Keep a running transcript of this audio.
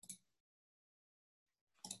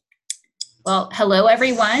Well, hello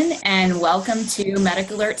everyone, and welcome to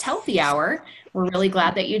MedicAlert's Healthy Hour. We're really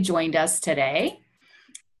glad that you joined us today.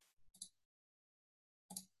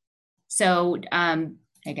 So,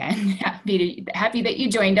 again, happy that you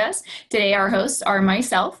joined us. Today, our hosts are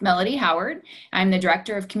myself, Melody Howard. I'm the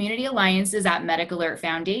Director of Community Alliances at MedicAlert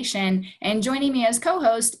Foundation, and joining me as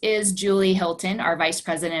co-host is Julie Hilton, our Vice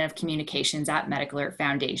President of Communications at MedicAlert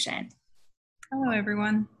Foundation. Hello,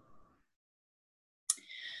 everyone.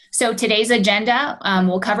 So today's agenda,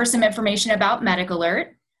 we'll cover some information about MedicAlert.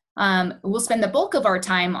 We'll spend the bulk of our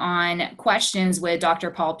time on questions with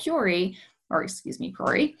Dr. Paul Puri,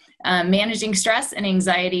 managing stress and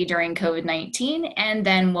anxiety during COVID-19, and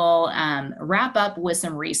then we'll wrap up with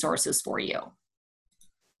some resources for you.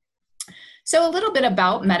 So a little bit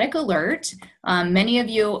about MedicAlert. Many of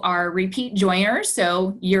you are repeat joiners,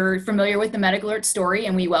 so you're familiar with the MedicAlert story,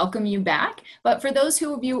 and we welcome you back. But for those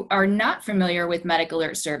of you who are not familiar with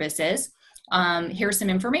MedicAlert services, here's some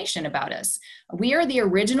information about us. We are the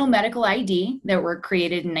original medical ID that were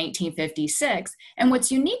created in 1956. And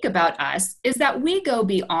what's unique about us is that we go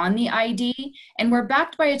beyond the ID, and we're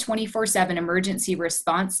backed by a 24/7 emergency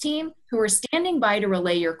response team who are standing by to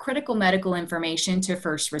relay your critical medical information to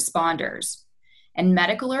first responders. And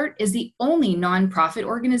MedicAlert is the only nonprofit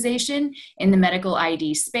organization in the medical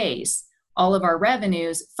ID space. All of our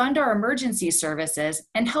revenues fund our emergency services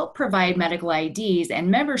and help provide medical IDs and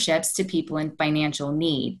memberships to people in financial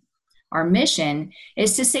need. Our mission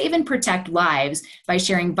is to save and protect lives by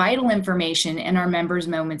sharing vital information in our members'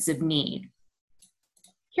 moments of need.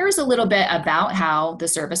 Here's a little bit about how the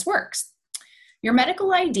service works. Your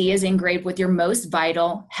medical ID is engraved with your most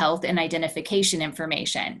vital health and identification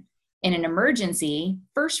information. In an emergency,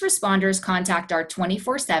 first responders contact our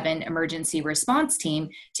 24/7 emergency response team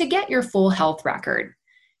to get your full health record.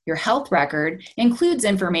 Your health record includes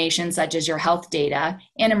information such as your health data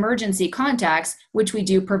and emergency contacts, which we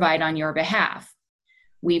do provide on your behalf.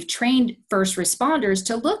 We've trained first responders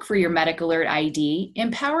to look for your MedicAlert ID,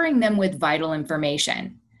 empowering them with vital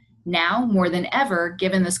information. Now, more than ever,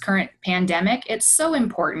 given this current pandemic, it's so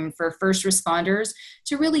important for first responders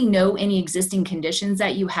to really know any existing conditions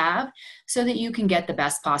that you have so that you can get the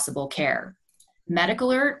best possible care.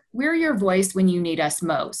 MedicAlert, we're your voice when you need us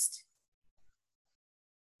most.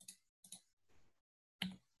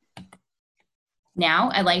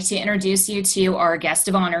 Now, I'd like to introduce you to our guest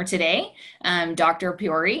of honor today. Dr.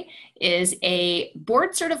 Puri is a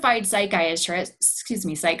board-certified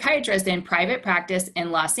psychiatrist in private practice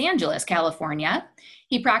in Los Angeles, California.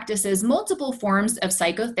 He practices multiple forms of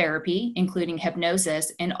psychotherapy, including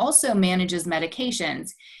hypnosis, and also manages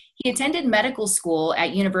medications. He attended medical school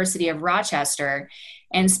at University of Rochester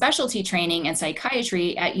and specialty training in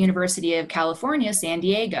psychiatry at University of California, San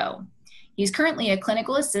Diego. He's currently a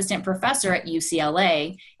clinical assistant professor at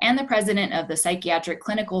UCLA and the president of the Psychiatric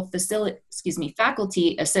Clinical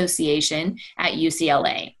Faculty Association at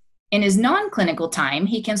UCLA. In his non-clinical time,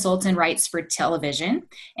 he consults and writes for television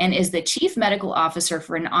and is the chief medical officer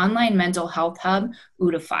for an online mental health hub,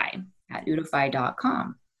 Udify, at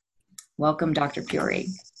udify.com. Welcome, Dr. Puri.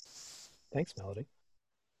 Thanks, Melody.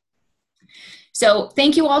 So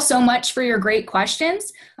thank you all so much for your great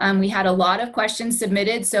questions. We had a lot of questions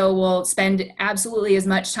submitted, so we'll spend absolutely as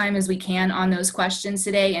much time as we can on those questions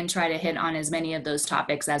today and try to hit on as many of those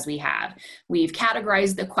topics as we have. We've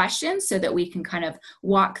categorized the questions so that we can kind of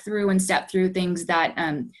walk through and step through things that,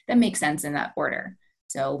 that make sense in that order.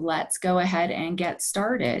 So let's go ahead and get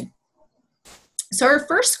started. So our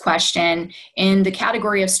first question in the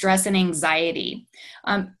category of stress and anxiety,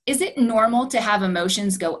 is it normal to have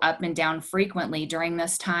emotions go up and down frequently during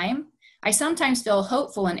this time? I sometimes feel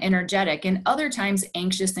hopeful and energetic and other times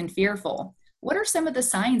anxious and fearful. What are some of the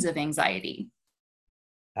signs of anxiety?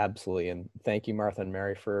 Absolutely. And thank you, Martha and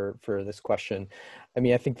Mary, for this question. I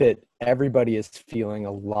mean, I think that everybody is feeling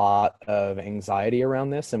a lot of anxiety around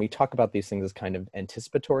this. And we talk about these things as kind of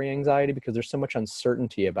anticipatory anxiety because there's so much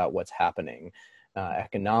uncertainty about what's happening.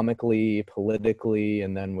 Economically, politically,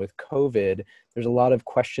 and then with COVID, there's a lot of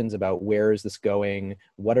questions about where is this going?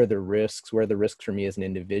 What are the risks? Where are the risks for me as an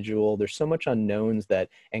individual? There's so much unknowns that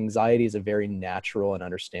anxiety is a very natural and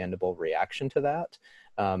understandable reaction to that.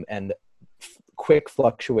 And quick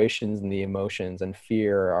fluctuations in the emotions and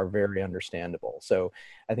fear are very understandable. So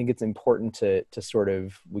I think it's important to sort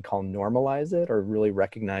of, we call normalize it, or really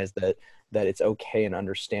recognize that it's okay and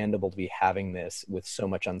understandable to be having this with so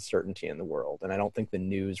much uncertainty in the world. And I don't think the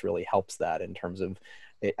news really helps that in terms of,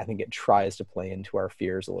 I think it tries to play into our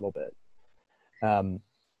fears a little bit.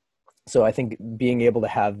 So I think being able to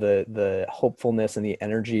have the hopefulness and the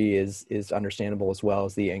energy is understandable, as well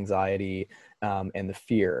as the anxiety and the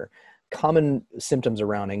fear. common symptoms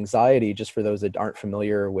around anxiety, just for those that aren't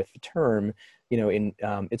familiar with the term,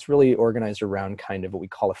 it's really organized around kind of what we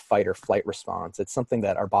call a fight or flight response. It's something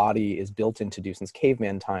that our body is built in to do since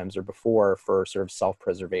caveman times or before for sort of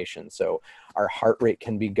self-preservation. So our heart rate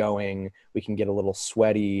can be going, we can get a little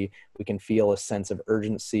sweaty, we can feel a sense of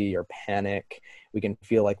urgency or panic. We can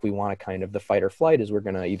feel like we want to kind of, the fight or flight is we're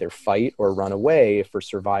going to either fight or run away for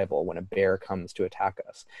survival when a bear comes to attack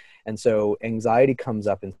us. And so anxiety comes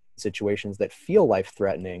up in situations that feel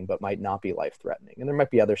life-threatening but might not be life-threatening. And there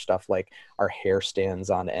might be other stuff like our hair stands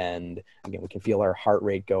on end. Again, we can feel our heart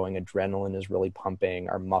rate going, adrenaline is really pumping,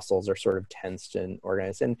 our muscles are sort of tensed and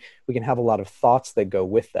organized. And we can have a lot of thoughts that go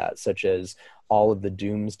with that, such as all of the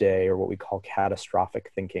doomsday or what we call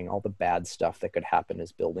catastrophic thinking, all the bad stuff that could happen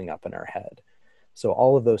is building up in our head. So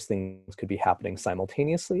all of those things could be happening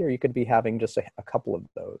simultaneously, or you could be having just a couple of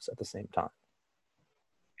those at the same time.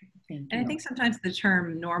 And I think sometimes the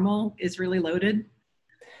term normal is really loaded.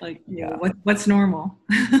 Like, Yeah. What's normal?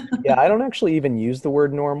 Yeah, I don't actually even use the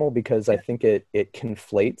word normal because I think it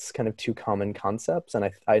conflates kind of two common concepts. And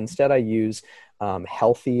instead I use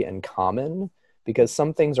healthy and common, because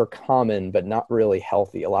some things are common but not really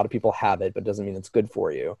healthy. A lot of people have it, but doesn't mean it's good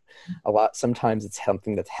for you. Sometimes it's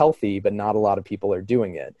something that's healthy, but not a lot of people are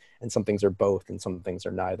doing it. And some things are both and some things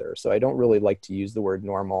are neither. So I don't really like to use the word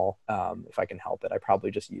normal if I can help it. I probably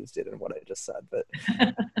just used it in what I just said, but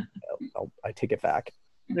I take it back.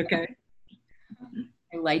 Okay.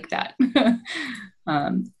 I like that.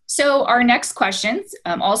 So our next questions,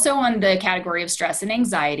 also on the category of stress and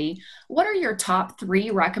anxiety, what are your top 3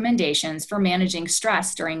 recommendations for managing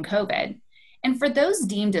stress during COVID? And for those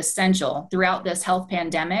deemed essential throughout this health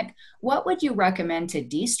pandemic, what would you recommend to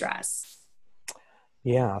de-stress?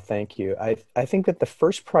 Yeah, thank you. I think that the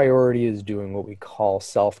first priority is doing what we call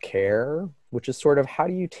self-care, which is sort of how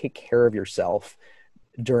do you take care of yourself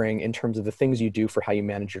in terms of the things you do for how you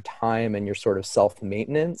manage your time and your sort of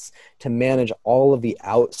self-maintenance to manage all of the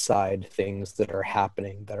outside things that are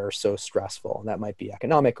happening that are so stressful. And that might be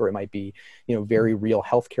economic, or it might be, very real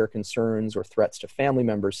healthcare concerns or threats to family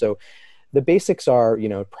members. So the basics are,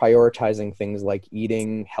 prioritizing things like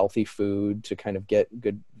eating healthy food to kind of get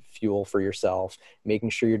good fuel for yourself, making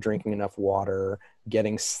sure you're drinking enough water,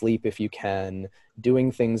 getting sleep if you can,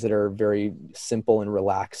 doing things that are very simple and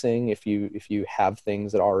relaxing if you have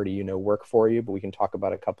things that already work for you, but we can talk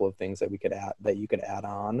about a couple of things that you could add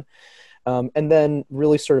on. And then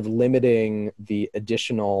really sort of limiting the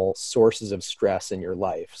additional sources of stress in your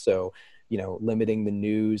life. So limiting the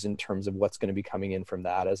news in terms of what's going to be coming in from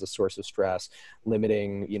that as a source of stress,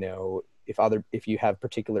 limiting, if you have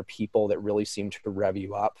particular people that really seem to rev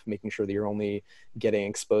you up, making sure that you're only getting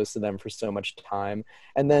exposed to them for so much time,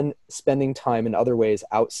 and then spending time in other ways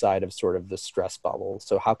outside of sort of the stress bubble.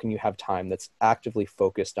 So how can you have time that's actively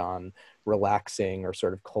focused on relaxing or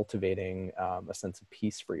sort of cultivating a sense of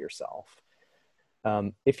peace for yourself?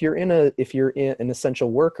 If you're an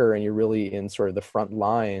essential worker and you're really in sort of the front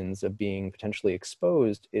lines of being potentially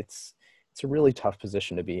exposed, it's a really tough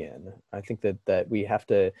position to be in. I think that we have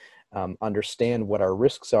to understand what our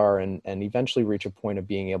risks are and eventually reach a point of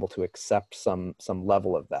being able to accept some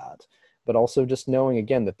level of that. But also just knowing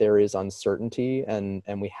again that there is uncertainty and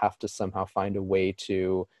we have to somehow find a way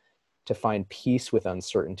to find peace with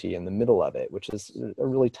uncertainty in the middle of it, which is a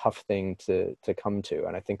really tough thing to come to.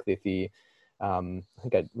 And I think that I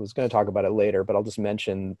think I was going to talk about it later, but I'll just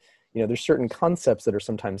mention, there's certain concepts that are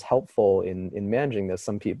sometimes helpful in managing this.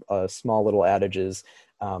 Some people, small little adages,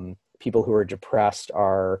 people who are depressed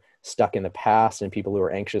are stuck in the past and people who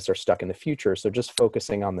are anxious are stuck in the future. So just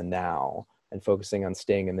focusing on the now and focusing on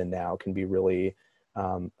staying in the now can be really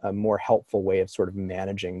a more helpful way of sort of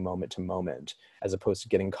managing moment to moment, as opposed to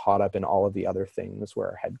getting caught up in all of the other things where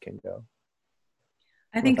our head can go.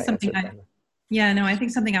 I think something I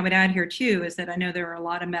think something I would add here too is that I know there are a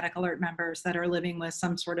lot of MedicAlert members that are living with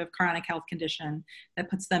some sort of chronic health condition that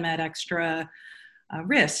puts them at extra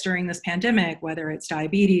risk during this pandemic, whether it's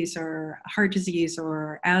diabetes or heart disease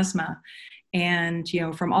or asthma. And,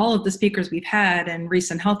 from all of the speakers we've had in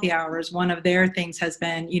recent healthy hours, one of their things has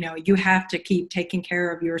been, you have to keep taking care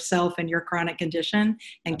of yourself and your chronic condition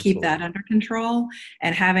and Absolutely. keep that under control,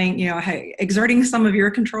 and having, exerting some of your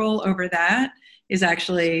control over that is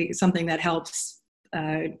actually something that helps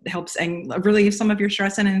and relieve some of your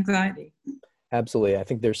stress and anxiety. Absolutely. I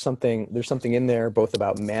think there's something in there both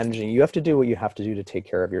about managing. You have to do what you have to do to take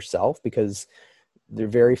care of yourself, because there are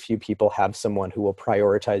very few people have someone who will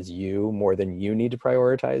prioritize you more than you need to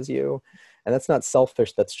prioritize you. And that's not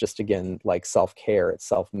selfish. That's just, again, like self-care. It's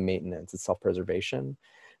self-maintenance. It's self-preservation.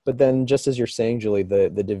 But then just as you're saying, Julie, the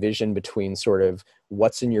division between sort of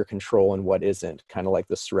what's in your control and what isn't, kind of like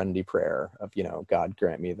the serenity prayer of, you know, God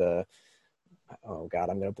grant me the, oh God,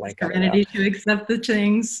 I'm going to blank on it now. Serenity to accept the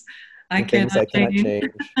things I Things I cannot change.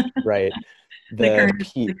 Right.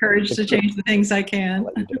 The courage to change the things I can. I'll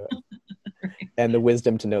let you do it. Right. And the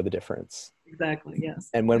wisdom to know the difference. Exactly, yes.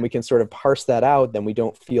 And when we can sort of parse that out, then we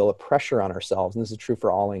don't feel a pressure on ourselves. And this is true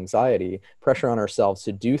for all anxiety, pressure on ourselves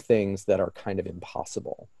to do things that are kind of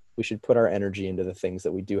impossible. We should put our energy into the things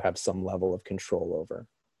that we do have some level of control over.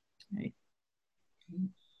 Right.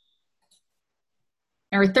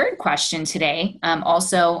 Our third question today,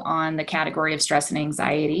 also on the category of stress and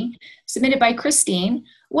anxiety, submitted by Christine.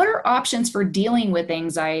 What are options for dealing with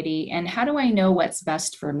anxiety, and how do I know what's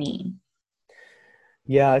best for me?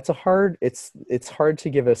 Yeah, it's hard to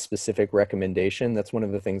give a specific recommendation. That's one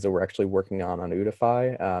of the things that we're actually working on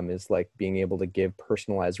Udify, is like being able to give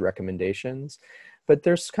personalized recommendations. But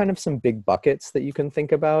there's kind of some big buckets that you can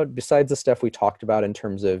think about besides the stuff we talked about in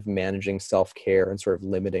terms of managing self-care and sort of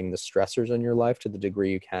limiting the stressors in your life to the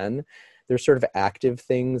degree you can. There's sort of active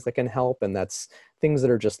things that can help, and that's things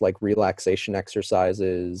that are just like relaxation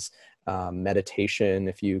exercises, meditation.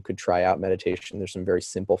 If you could try out meditation, there's some very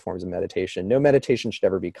simple forms of meditation. No meditation should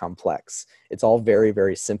ever be complex. It's all very,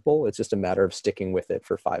 very simple. It's just a matter of sticking with it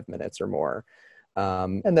for 5 minutes or more.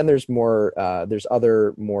 And then there's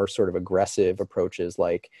other more sort of aggressive approaches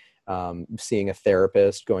like seeing a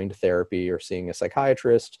therapist, going to therapy, or seeing a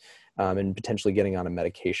psychiatrist, and potentially getting on a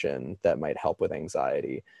medication that might help with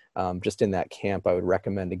anxiety. Just in that camp, I would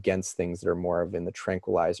recommend against things that are more of in the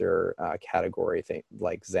tranquilizer category,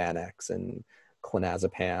 like Xanax and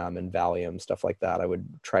clonazepam and Valium, stuff like that. I would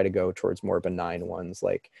try to go towards more benign ones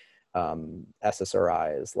like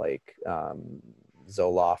SSRIs, like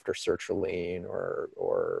Zoloft or sertraline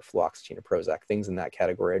or fluoxetine or Prozac. Things in that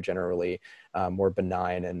category are generally more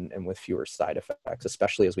benign and with fewer side effects.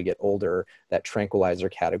 Especially as we get older, that tranquilizer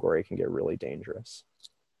category can get really dangerous.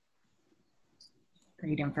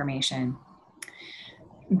 Great information.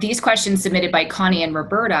 These questions submitted by Connie and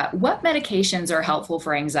Roberta. What medications are helpful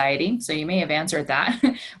for anxiety? So you may have answered that.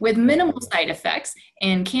 With minimal side effects,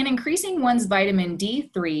 and can increasing one's vitamin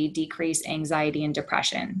D3 decrease anxiety and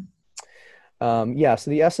depression? Yeah, so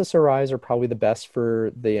the SSRIs are probably the best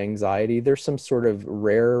for the anxiety. There's some sort of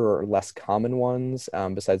rare or less common ones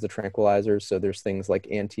besides the tranquilizers. So there's things like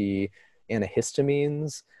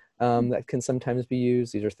antihistamines that can sometimes be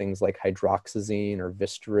used. These are things like hydroxyzine or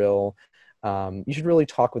Vistaril. You should really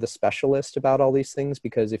talk with a specialist about all these things,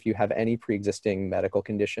 because if you have any pre-existing medical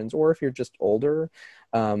conditions, or if you're just older,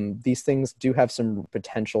 these things do have some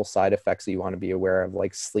potential side effects that you want to be aware of,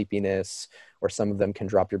 like sleepiness, or some of them can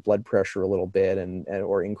drop your blood pressure a little bit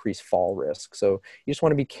or increase fall risk. So you just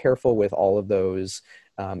want to be careful with all of those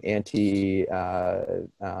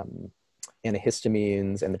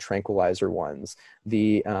antihistamines and the tranquilizer ones.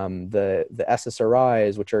 The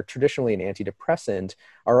SSRIs, which are traditionally an antidepressant,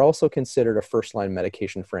 are also considered a first-line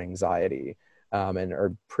medication for anxiety, and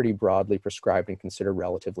are pretty broadly prescribed and considered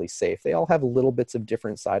relatively safe. They all have little bits of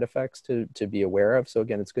different side effects to be aware of. So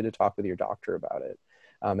again, it's good to talk with your doctor about it,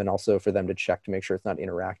 and also for them to check to make sure it's not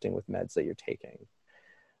interacting with meds that you're taking.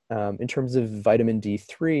 In terms of vitamin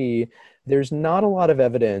D3, there's not a lot of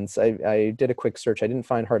evidence. I did a quick search. I didn't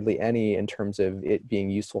find hardly any in terms of it being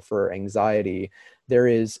useful for anxiety. There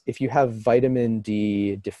is, if you have vitamin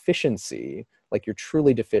D deficiency, like you're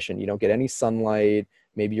truly deficient, you don't get any sunlight,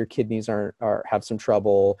 maybe your kidneys have some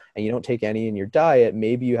trouble, and you don't take any in your diet,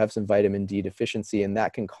 maybe you have some vitamin D deficiency, and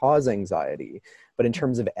that can cause anxiety. But in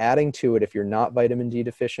terms of adding to it, if you're not vitamin D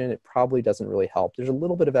deficient, it probably doesn't really help. There's a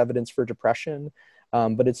little bit of evidence for depression,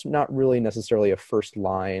 but it's not really necessarily a first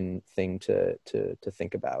line thing to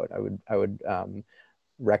think about. I would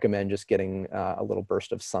recommend just getting a little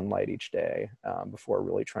burst of sunlight each day before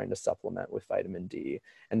really trying to supplement with vitamin D.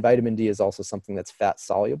 And vitamin D is also something that's fat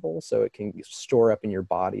soluble, so it can store up in your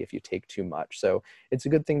body if you take too much. So it's a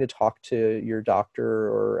good thing to talk to your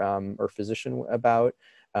doctor or physician about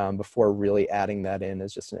before really adding that in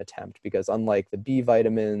as just an attempt, because unlike the B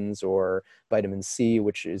vitamins or vitamin C,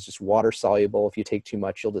 which is just water soluble, if you take too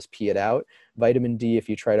much, you'll just pee it out. Vitamin D, if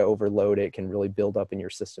you try to overload it, can really build up in your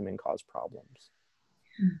system and cause problems.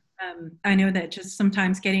 I know that just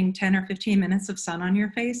sometimes getting 10 or 15 minutes of sun on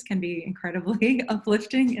your face can be incredibly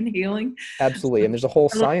uplifting and healing. Absolutely. And there's a whole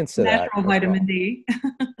science to that. Natural vitamin D.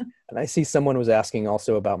 And I see someone was asking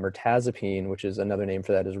also about mirtazapine, which is another name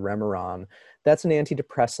for that is Remeron. That's an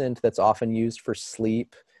antidepressant that's often used for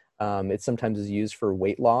sleep. It sometimes is used for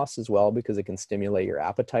weight loss as well because it can stimulate your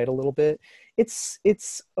appetite a little bit.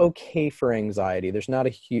 It's okay for anxiety. There's not a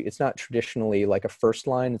huge, it's not traditionally like a first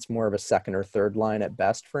line. It's more of a second or third line at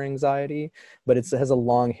best for anxiety, but it has a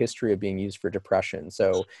long history of being used for depression.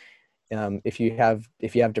 So if you have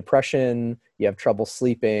depression, you have trouble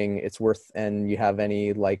sleeping, and you have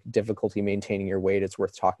any like difficulty maintaining your weight, it's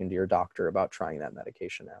worth talking to your doctor about trying that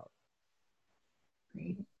medication out.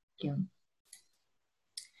 Great. Thank you.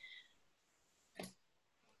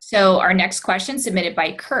 So our next question submitted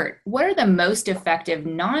by Kurt. What are the most effective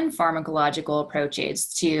non-pharmacological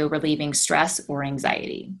approaches to relieving stress or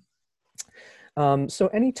anxiety? So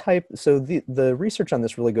the research on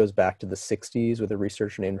this really goes back to the 60s with a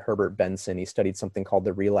researcher named Herbert Benson. He studied something called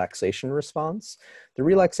the relaxation response. The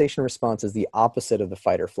relaxation response is the opposite of the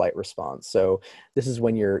fight or flight response. So this is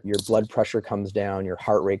when your blood pressure comes down, your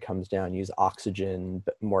heart rate comes down, you use oxygen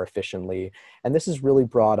more efficiently. And this is really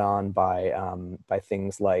brought on by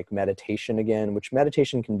things like meditation again, which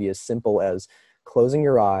meditation can be as simple as closing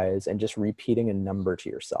your eyes and just repeating a number to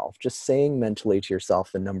yourself, just saying mentally to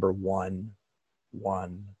yourself the number 1,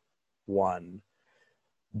 1, 1.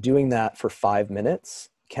 Doing that for 5 minutes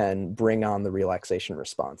can bring on the relaxation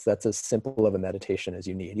response. That's as simple of a meditation as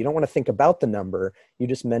you need. You don't want to think about the number, you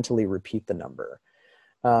just mentally repeat the number.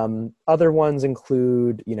 Other ones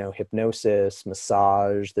include, hypnosis,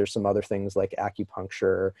 massage. There's some other things like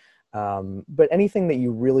acupuncture. But anything that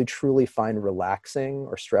you really truly find relaxing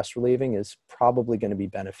or stress relieving is probably going to be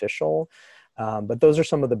beneficial. But those are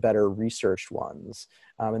some of the better researched ones.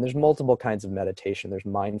 And there's multiple kinds of meditation. There's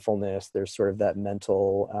mindfulness. There's sort of that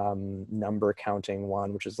mental number counting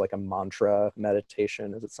one, which is like a mantra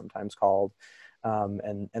meditation, as it's sometimes called,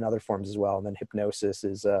 and other forms as well. And then hypnosis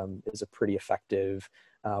is a pretty effective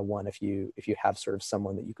one if you have sort of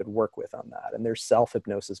someone that you could work with on that. And there's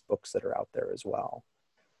self-hypnosis books that are out there as well.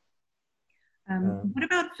 What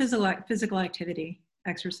about physical activity?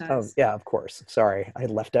 Exercise. Oh, yeah, of course. Sorry, I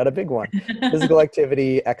left out a big one. Physical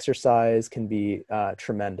activity, exercise can be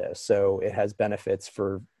tremendous. So it has benefits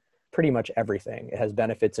for pretty much everything. It has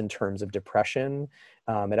benefits in terms of depression.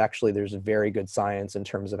 There's very good science in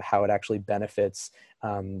terms of how it actually benefits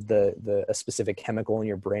a specific chemical in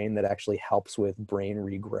your brain that actually helps with brain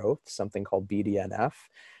regrowth, something called BDNF,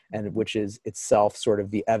 and which is itself sort of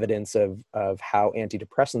the evidence of how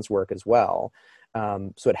antidepressants work as well.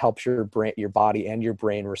 So it helps your body and your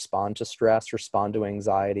brain respond to stress, respond to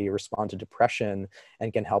anxiety, respond to depression,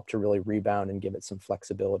 and can help to really rebound and give it some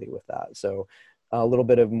flexibility with that. So a little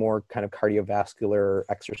bit of more kind of cardiovascular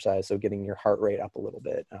exercise, so getting your heart rate up a little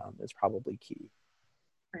bit is probably key.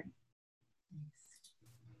 Right.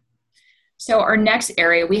 So our next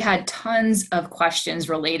area, we had tons of questions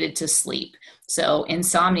related to sleep. So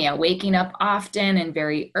insomnia, waking up often and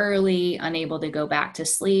very early, unable to go back to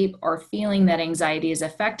sleep, or feeling that anxiety is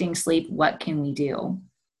affecting sleep, what can we do?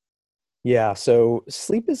 Yeah, so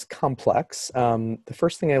sleep is complex. The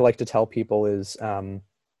first thing I like to tell people is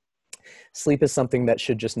sleep is something that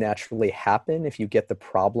should just naturally happen if you get the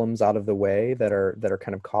problems out of the way that are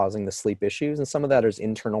kind of causing the sleep issues. And some of that is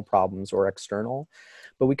internal problems or external.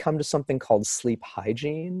 But we come to something called sleep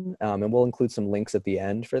hygiene, and we'll include some links at the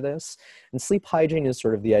end for this. And sleep hygiene is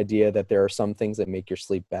sort of the idea that there are some things that make your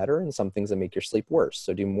sleep better and some things that make your sleep worse.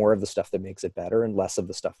 So do more of the stuff that makes it better and less of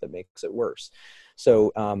the stuff that makes it worse.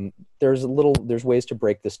 So there's ways to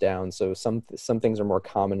break this down. So some things are more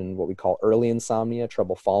common in what we call early insomnia,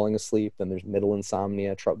 trouble falling asleep. Then there's middle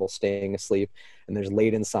insomnia, trouble staying asleep. And there's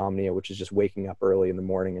late insomnia, which is just waking up early in the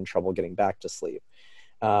morning and trouble getting back to sleep.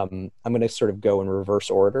 I'm going to sort of go in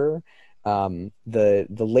reverse order. The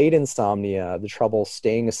late insomnia, the trouble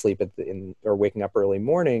staying asleep or waking up early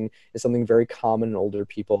morning, is something very common in older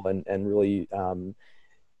people and really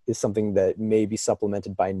is something that may be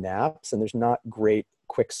supplemented by naps. And there's not great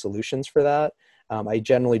quick solutions for that. I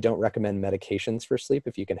generally don't recommend medications for sleep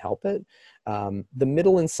if you can help it. The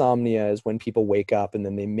middle insomnia is when people wake up and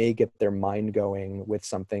then they may get their mind going with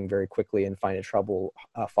something very quickly and find trouble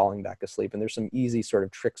falling back asleep. And there's some easy sort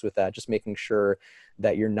of tricks with that, just making sure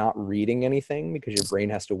that you're not reading anything because your brain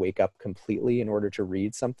has to wake up completely in order to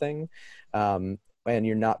read something. And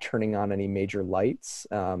you're not turning on any major lights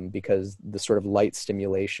because the sort of light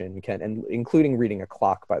stimulation and including reading a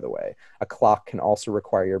clock, by the way, a clock can also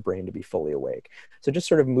require your brain to be fully awake. So just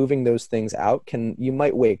sort of moving those things out you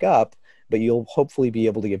might wake up, but you'll hopefully be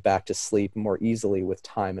able to get back to sleep more easily with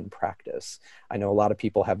time and practice. I know a lot of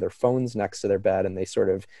people have their phones next to their bed and they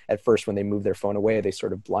sort of, at first when they move their phone away, they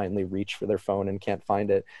sort of blindly reach for their phone and can't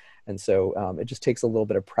find it. And so it just takes a little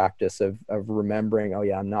bit of practice of remembering, oh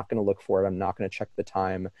yeah, I'm not going to look for it. I'm not going to check the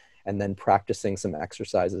time. And then practicing some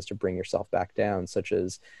exercises to bring yourself back down, such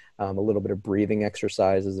as a little bit of breathing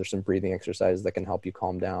exercises. There's some breathing exercises that can help you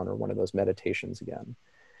calm down, or one of those meditations again.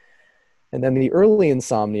 And then the early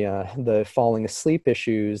insomnia, the falling asleep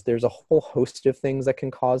issues, there's a whole host of things that can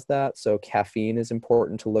cause that. So caffeine is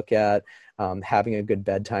important to look at, having a good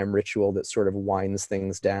bedtime ritual that sort of winds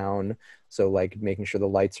things down. So like making sure the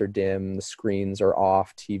lights are dim, the screens are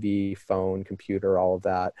off, TV, phone, computer, all of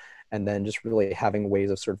that. And then just really having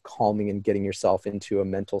ways of sort of calming and getting yourself into a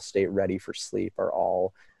mental state ready for sleep are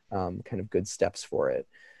all kind of good steps for it.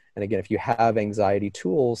 And again, if you have anxiety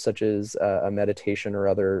tools such as a meditation or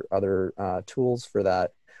other tools for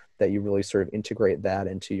that, that you really sort of integrate that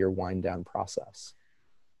into your wind down process.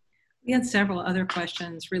 We had several other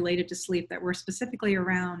questions related to sleep that were specifically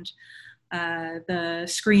around the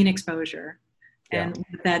screen exposure and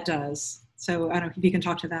what that does. So I don't know if you can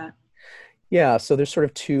talk to that. Yeah, so there's sort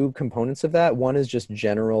of two components of that. One is just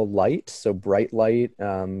general light. So bright light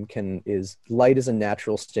light is a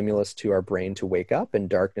natural stimulus to our brain to wake up, and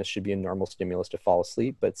darkness should be a normal stimulus to fall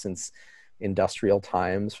asleep. But since industrial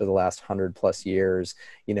times for the last 100+ years,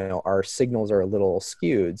 our signals are a little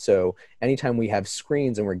skewed. So anytime we have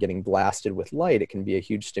screens and we're getting blasted with light, it can be a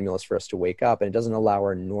huge stimulus for us to wake up, and it doesn't allow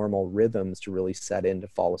our normal rhythms to really set in to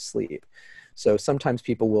fall asleep. So sometimes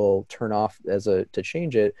people will turn off to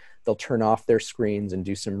change it, they'll turn off their screens and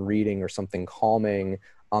do some reading or something calming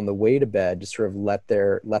on the way to bed to sort of let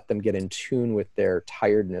them get in tune with their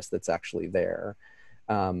tiredness that's actually there.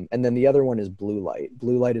 And then the other one is blue light.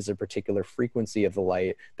 Blue light is a particular frequency of the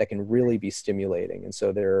light that can really be stimulating. And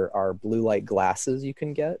so there are blue light glasses you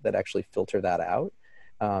can get that actually filter that out.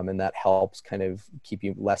 And that helps kind of keep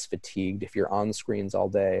you less fatigued if you're on screens all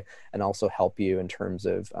day, and also help you in terms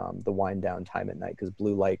of the wind down time at night, because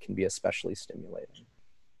blue light can be especially stimulating.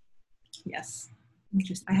 Yes.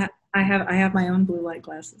 I have my own blue light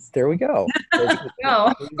glasses. There we go.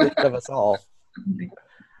 Of us all.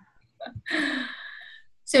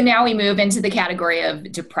 So now we move into the category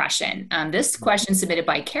of depression. This question submitted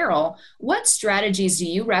by Carol: what strategies do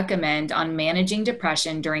you recommend on managing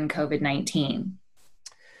depression during COVID-19?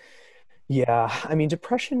 Yeah, I mean,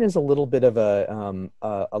 depression is a little bit of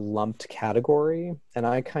a lumped category, and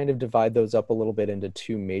I kind of divide those up a little bit into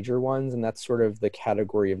two major ones, and that's sort of the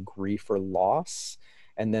category of grief or loss,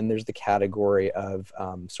 and then there's the category of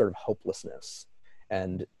sort of hopelessness.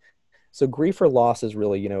 And so grief or loss is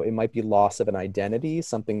really, it might be loss of an identity,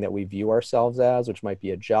 something that we view ourselves as, which might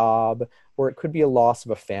be a job, or it could be a loss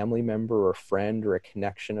of a family member or friend or a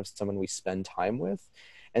connection of someone we spend time with.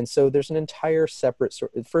 And so there's an entire separate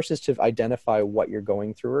first is to identify what you're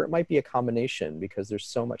going through, or it might be a combination because there's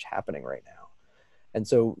so much happening right now. And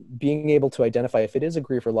so being able to identify if it is a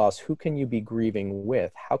grief or loss, who can you be grieving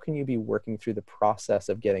with? How can you be working through the process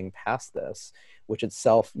of getting past this, which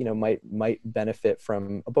itself, might benefit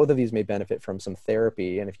from, both of these may benefit from some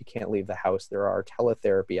therapy. And if you can't leave the house, there are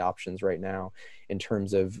teletherapy options right now in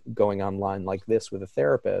terms of going online like this with a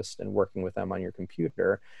therapist and working with them on your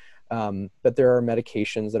computer. But there are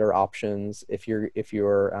medications that are options. If you're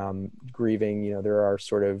grieving, there are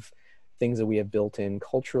sort of things that we have built in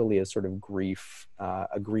culturally as sort of grief,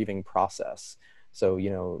 a grieving process.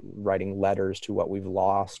 So, writing letters to what we've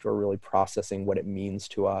lost, or really processing what it means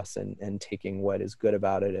to us, and taking what is good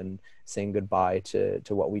about it and saying goodbye to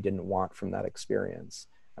what we didn't want from that experience.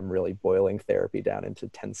 I'm really boiling therapy down into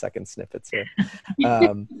 10-second snippets here.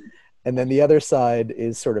 And then the other side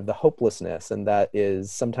is sort of the hopelessness. And that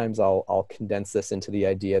is, sometimes I'll condense this into the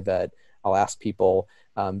idea that I'll ask people,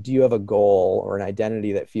 do you have a goal or an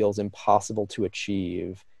identity that feels impossible to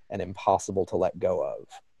achieve and impossible to let go of?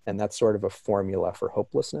 And that's sort of a formula for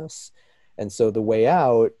hopelessness. And so the way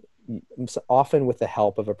out, often with the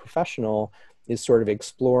help of a professional, is sort of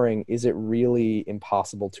exploring, is it really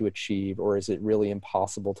impossible to achieve, or is it really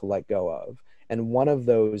impossible to let go of? And one of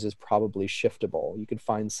those is probably shiftable. You could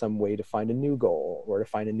find some way to find a new goal, or to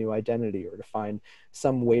find a new identity, or to find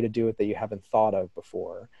some way to do it that you haven't thought of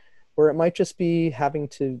before. Or it might just be having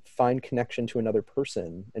to find connection to another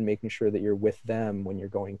person and making sure that you're with them when you're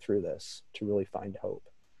going through this to really find hope.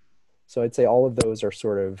 So I'd say all of those are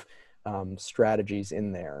sort of strategies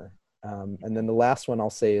in there. And then the last one I'll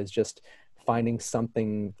say is just finding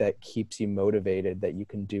something that keeps you motivated, that you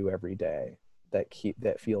can do every day,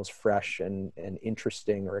 that feels fresh and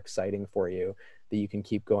interesting or exciting for you, that you can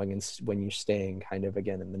keep going when you're staying kind of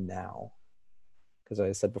again in the now. Because as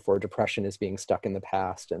I said before, depression is being stuck in the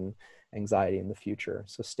past and anxiety in the future.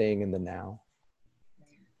 So staying in the now.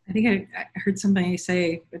 I think I heard somebody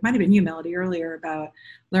say, it might have been you, Melody, earlier about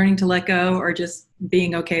learning to let go or just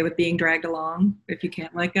being okay with being dragged along if you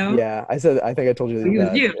can't let go. Yeah, I think I told Oh, you it was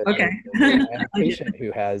that. you. Okay. I have a patient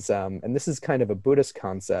who has, and this is kind of a Buddhist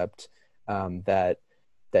concept,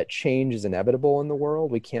 that change is inevitable in the world.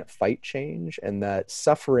 We can't fight change, and that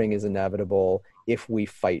suffering is inevitable if we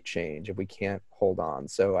fight change, if we can't hold on.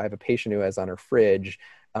 So I have a patient who has on her fridge,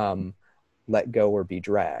 let go or be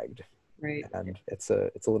dragged. Right. And it's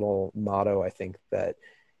a little motto, I think, that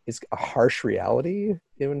is a harsh reality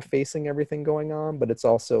in facing everything going on, but it's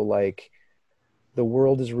also like the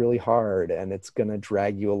world is really hard and it's going to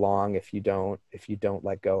drag you along if you don't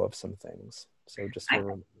let go of some things. So just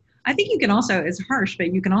I think you can also, it's harsh,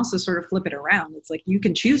 but you can also sort of flip it around. It's like you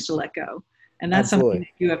can choose to let go. And that's absolutely. something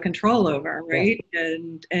that you have control over, right? Yeah.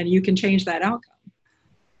 And you can change that outcome.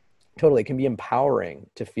 Totally. It can be empowering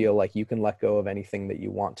to feel like you can let go of anything that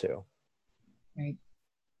you want to. Right.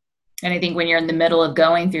 And I think when you're in the middle of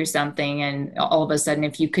going through something and all of a sudden,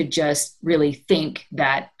 if you could just really think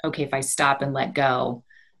that, okay, if I stop and let go,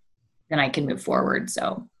 then I can move forward.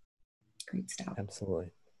 So great stuff.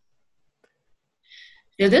 Absolutely.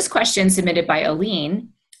 So this question submitted by Aline,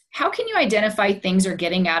 how can you identify things are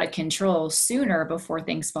getting out of control sooner before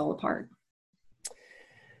things fall apart?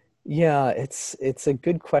 Yeah, it's a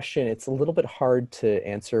good question. It's a little bit hard to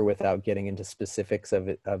answer without getting into specifics of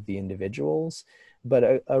the individuals,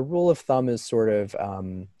 but a rule of thumb is sort of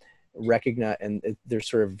recognize, and there's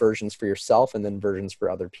sort of versions for yourself and then versions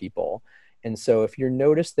for other people. And so if you're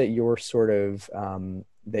notice that you're sort of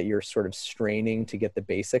straining to get the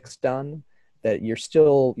basics done, that you're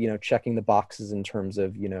still, checking the boxes in terms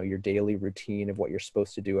of, your daily routine of what you're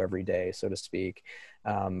supposed to do every day, so to speak.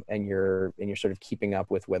 And you're sort of keeping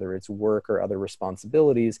up with whether it's work or other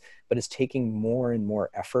responsibilities, but it's taking more and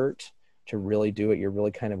more effort to really do it. You're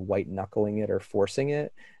really kind of white knuckling it or forcing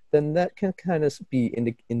it. Then that can kind of be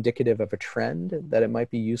indicative of a trend that it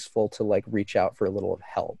might be useful to like reach out for a little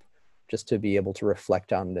help, just to be able to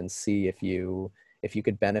reflect on it and see if you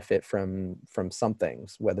could benefit from some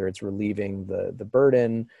things, whether it's relieving the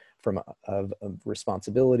burden of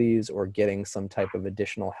responsibilities or getting some type of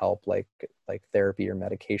additional help like therapy or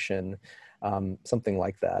medication, something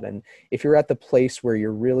like that. And if you're at the place where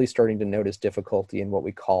you're really starting to notice difficulty in what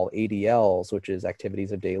we call ADLs, which is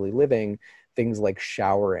activities of daily living, things like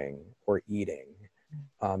showering or eating,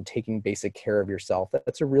 taking basic care of yourself,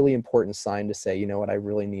 that's a really important sign to say, you know what, I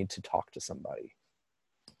really need to talk to somebody.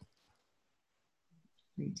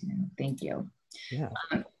 Great to know. Thank you. Yeah.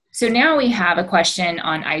 So now we have a question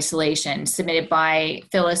on isolation submitted by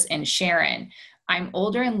Phyllis and Sharon. I'm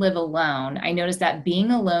older and live alone. I noticed that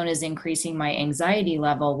being alone is increasing my anxiety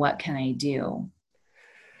level. What can I do?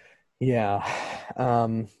 Yeah.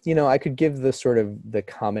 I could give the sort of the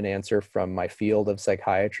common answer from my field of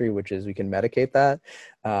psychiatry, which is we can medicate that,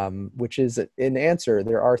 which is an answer.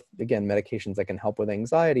 There are, again, medications that can help with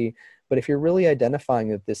anxiety, but if you're really identifying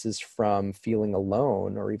that this is from feeling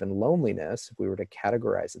alone or even loneliness, if we were to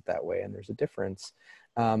categorize it that way, and there's a difference,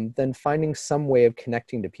 then finding some way of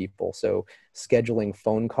connecting to people. So scheduling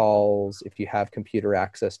phone calls, if you have computer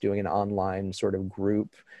access, doing an online sort of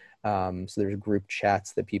group. So there's group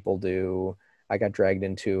chats that people do. I got dragged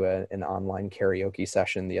into an online karaoke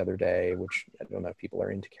session the other day, which I don't know if people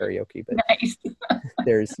are into karaoke, but Nice.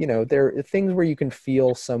 there are things where you can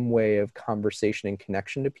feel some way of conversation and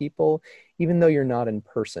connection to people, even though you're not in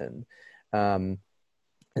person.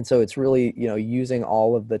 And so it's really, using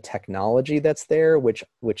all of the technology that's there, which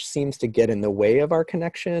seems to get in the way of our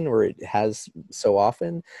connection, or it has so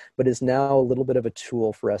often, but is now a little bit of a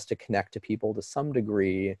tool for us to connect to people to some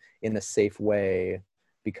degree in a safe way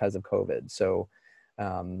because of COVID. So,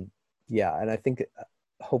 yeah, and I think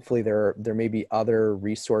hopefully there may be other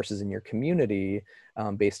resources in your community,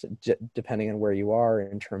 depending on where you are,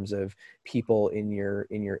 in terms of people in your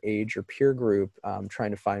age or peer group,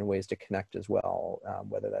 trying to find ways to connect as well,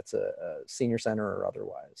 whether that's a senior center or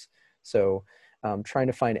otherwise. So trying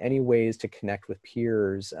to find any ways to connect with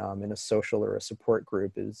peers in a social or a support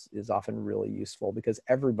group is often really useful, because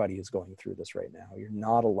everybody is going through this right now. You're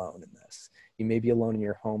not alone in this. You may be alone in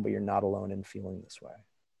your home, but you're not alone in feeling this way.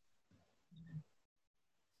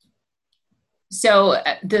 So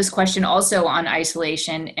this question also on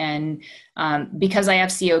isolation, and because I have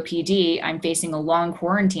COPD, I'm facing a long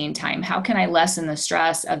quarantine time. How can I lessen the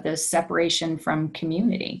stress of this separation from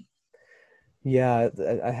community? Yeah,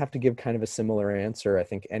 I have to give kind of a similar answer. I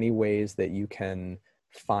think any ways that you can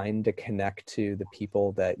find to connect to the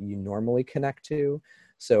people that you normally connect to.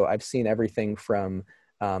 So I've seen everything from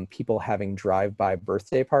people having drive-by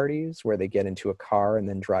birthday parties where they get into a car and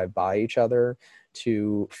then drive by each other,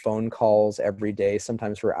 to phone calls every day,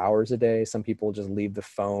 sometimes for hours a day. Some people just leave the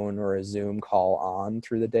phone or a Zoom call on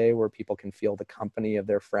through the day where people can feel the company of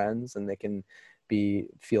their friends and they can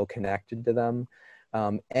feel connected to them.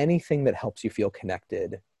 Anything that helps you feel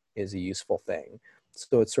connected is a useful thing.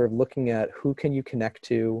 So it's sort of looking at who can you connect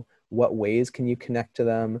to, what ways can you connect to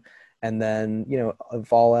them, and then,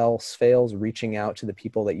 if all else fails, reaching out to the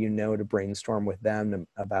people that you know to brainstorm with them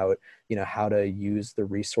about, how to use the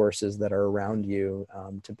resources that are around you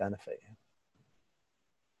to benefit you.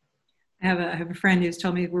 I have a friend who's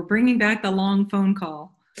told me we're bringing back the long phone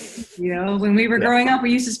call. When we were growing up,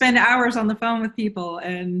 we used to spend hours on the phone with people,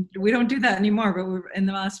 and we don't do that anymore. But in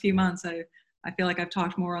the last few months, I feel like I've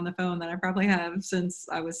talked more on the phone than I probably have since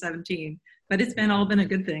I was 17. But it's all been a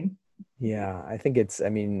good thing. Yeah, I think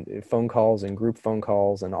phone calls and group phone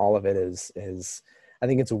calls and all of it is I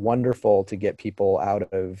think it's wonderful to get people out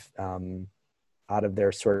of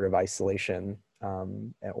their sort of isolation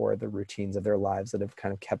or the routines of their lives that have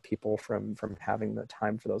kind of kept people from having the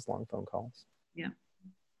time for those long phone calls. Yeah.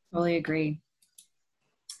 Totally agree.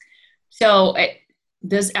 So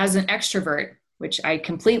this, as an extrovert, which I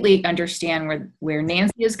completely understand where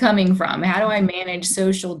Nancy is coming from, how do I manage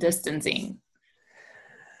social distancing?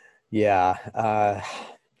 Yeah.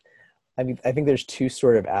 I think there's two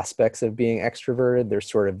sort of aspects of being extroverted. There's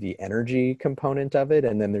sort of the energy component of it,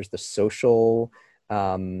 and then there's the social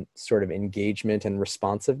sort of engagement and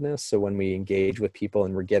responsiveness. So when we engage with people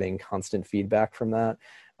and we're getting constant feedback from that,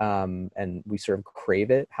 and we sort of crave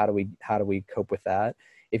it, how do we cope with that?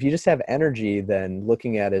 If you just have energy, then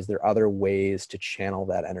looking at, is there other ways to channel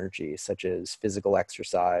that energy, such as physical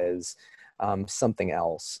exercise, something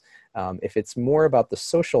else? If it's more about the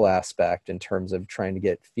social aspect in terms of trying to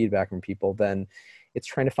get feedback from people, then it's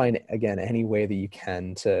trying to find, again, any way that you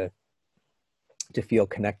can to feel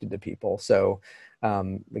connected to people. So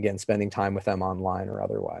again, spending time with them online or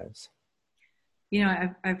otherwise.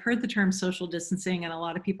 I've heard the term social distancing, and a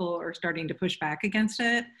lot of people are starting to push back against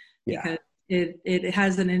it because it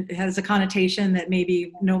has a connotation that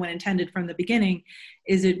maybe no one intended from the beginning.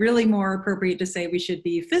 Is it really more appropriate to say we should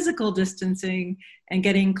be physical distancing and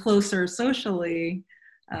getting closer socially?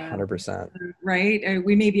 100%. Right?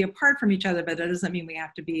 We may be apart from each other, but that doesn't mean we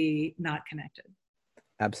have to be not connected.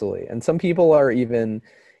 Absolutely. And some people are even,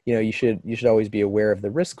 you should always be aware of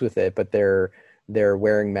the risks with it, but they're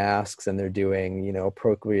wearing masks and they're doing,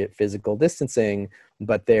 appropriate physical distancing,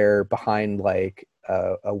 but they're behind like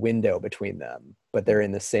a window between them, but they're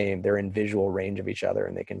in visual range of each other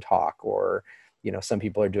and they can talk. Or, some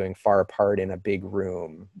people are doing far apart in a big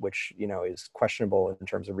room, which, is questionable in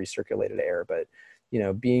terms of recirculated air, but,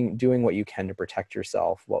 doing what you can to protect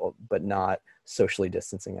yourself, but not socially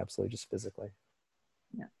distancing, absolutely, just physically.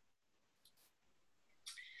 Yeah.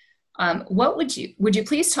 What would you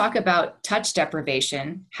please talk about touch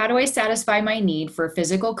deprivation? How do I satisfy my need for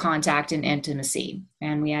physical contact and intimacy?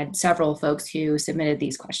 And we had several folks who submitted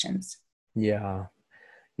these questions. Yeah.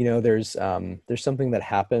 There's something that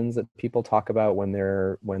happens that people talk about when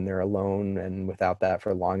they're alone, and without that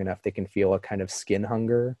for long enough, they can feel a kind of skin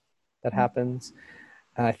hunger that happens.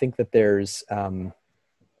 And I think that there's not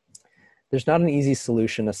an easy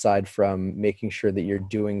solution aside from making sure that you're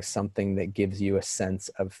doing something that gives you a sense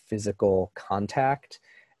of physical contact,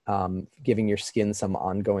 giving your skin some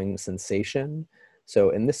ongoing sensation.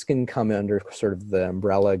 So, and this can come under sort of the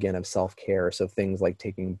umbrella again of self-care. So things like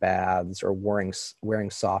taking baths or wearing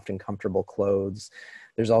soft and comfortable clothes.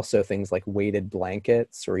 There's also things like weighted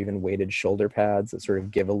blankets or even weighted shoulder pads that sort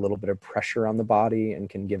of give a little bit of pressure on the body and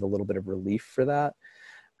can give a little bit of relief for that.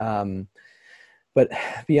 But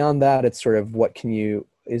beyond that, it's sort of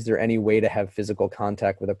is there any way to have physical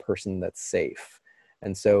contact with a person that's safe?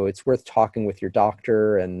 And so it's worth talking with your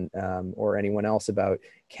doctor and or anyone else about,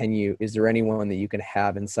 is there anyone that you can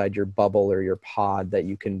have inside your bubble or your pod that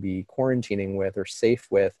you can be quarantining with or safe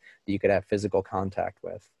with, that you could have physical contact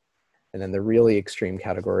with? And then the really extreme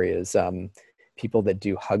category is people that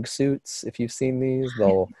do hug suits. If you've seen these,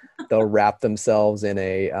 they'll wrap themselves in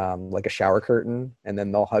like a shower curtain, and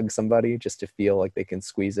then they'll hug somebody just to feel like they can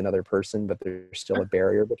squeeze another person, but there's still a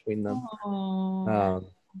barrier between them.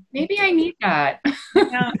 Maybe I need that.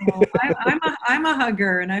 No, I'm a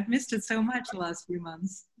hugger, and I've missed it so much the last few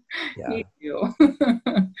months. Yeah. Me too.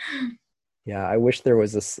 Yeah, I wish there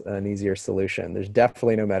was an easier solution. There's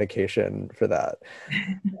definitely no medication for that.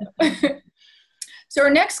 So our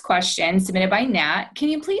next question, submitted by Nat, can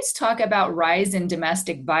you please talk about rise in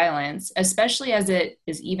domestic violence, especially as it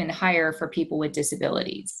is even higher for people with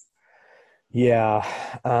disabilities? Yeah.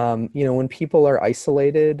 When people are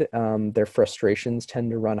isolated, their frustrations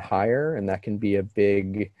tend to run higher, and that can be a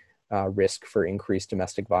big risk for increased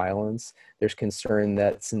domestic violence. There's concern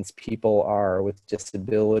that since people are with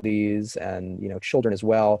disabilities and, you know, children as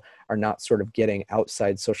well, are not sort of getting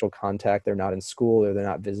outside social contact, they're not in school or they're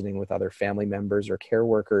not visiting with other family members or care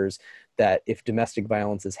workers, that if domestic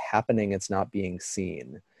violence is happening, it's not being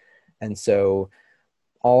seen. And so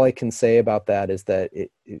all I can say about that is that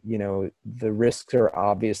you know, the risks are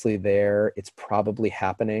obviously there. It's probably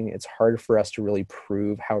happening. It's hard for us to really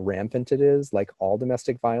prove how rampant it is, like all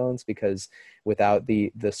domestic violence, because without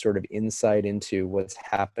the sort of insight into what's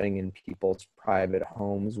happening in people's private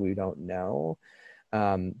homes, we don't know.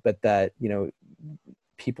 But that, you know,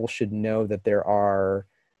 people should know that there are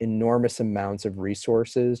enormous amounts of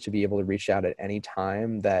resources to be able to reach out at any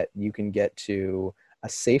time, that you can get to a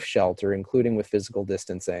safe shelter, including with physical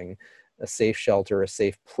distancing, a safe shelter, a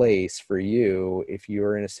safe place for you if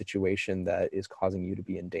you're in a situation that is causing you to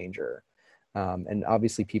be in danger. And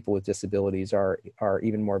obviously people with disabilities are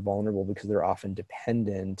even more vulnerable because they're often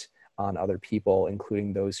dependent on other people,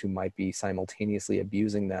 including those who might be simultaneously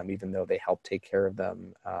abusing them, even though they help take care of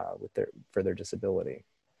them for their disability.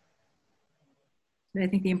 I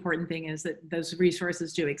think the important thing is that those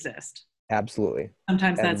resources do exist. Absolutely.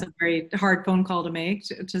 Sometimes that's a very hard phone call to make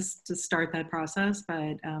to start that process,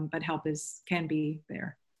 but help can be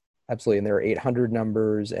there. Absolutely. And there are 800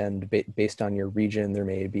 numbers, and based on your region, there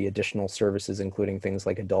may be additional services, including things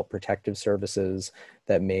like adult protective services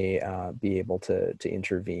that may be able to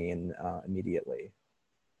intervene immediately.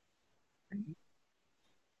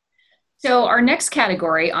 So our next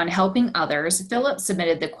category on helping others, Philip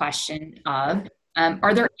submitted the question of,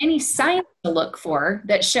 are there any signs to look for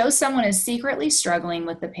that show someone is secretly struggling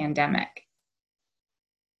with the pandemic?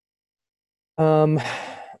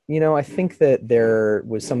 You know, I think that there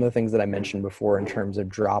was some of the things that I mentioned before in terms of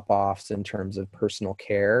drop-offs, in terms of personal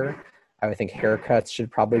care. I would think haircuts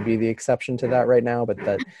should probably be the exception to that right now, but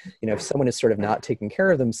that, you know, if someone is sort of not taking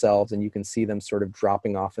care of themselves and you can see them sort of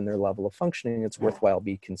dropping off in their level of functioning, it's worthwhile to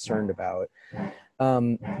be concerned about.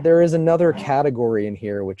 There is another category in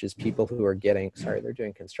here, which is people who are getting, sorry, they're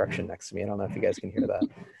doing construction next to me. I don't know if you guys can hear that.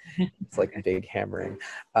 It's like big hammering.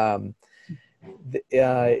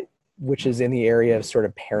 Which is in the area of sort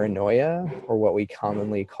of paranoia, or what we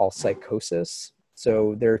commonly call psychosis.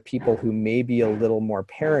 So there are people who may be a little more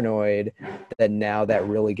paranoid, that now that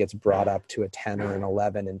really gets brought up to a 10 or an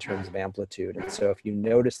 11 in terms of amplitude. And so if you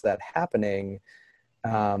notice that happening,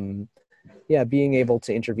 being able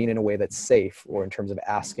to intervene in a way that's safe, or in terms of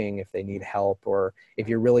asking if they need help, or if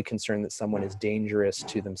you're really concerned that someone is dangerous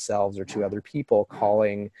to themselves or to other people,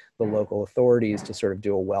 calling the local authorities to sort of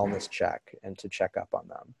do a wellness check and to check up on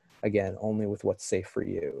them. Again, only with what's safe for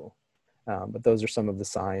you. But those are some of the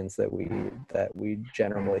signs that we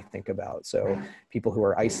generally think about. So people who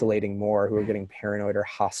are isolating more, who are getting paranoid or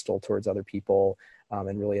hostile towards other people,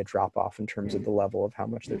 and really a drop off in terms of the level of how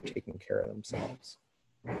much they're taking care of themselves.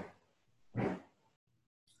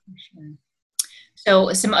 Sure.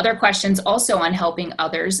 So some other questions also on helping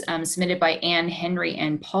others, submitted by Anne, Henry,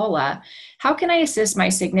 and Paula. How can I assist my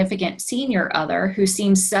significant senior other who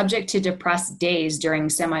seems subject to depressed days during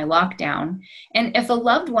semi-lockdown? And if a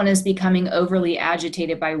loved one is becoming overly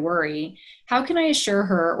agitated by worry, how can I assure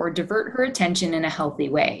her or divert her attention in a healthy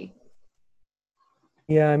way?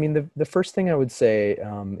 Yeah, I mean, the first thing I would say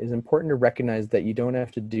is important to recognize that you don't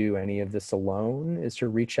have to do any of this alone, is to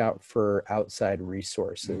reach out for outside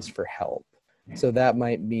resources for help. So that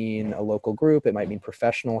might mean a local group, it might mean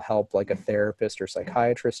professional help like a therapist or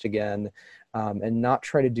psychiatrist again, and not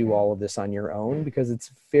try to do all of this on your own, because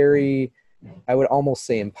it's very, I would almost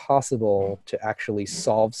say, impossible to actually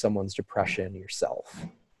solve someone's depression yourself.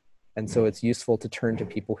 And so it's useful to turn to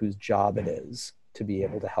people whose job it is to be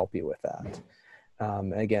able to help you with that.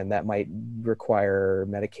 Again, that might require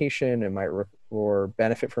medication, it might or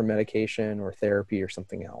benefit from medication or therapy or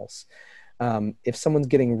something else. If someone's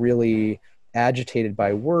getting really agitated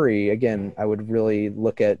by worry, again, I would really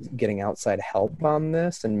look at getting outside help on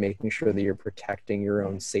this and making sure that you're protecting your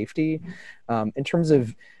own safety. In terms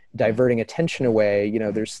of diverting attention away, you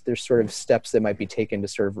know, there's sort of steps that might be taken to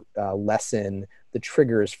sort of lessen the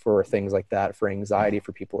triggers for things like that, for anxiety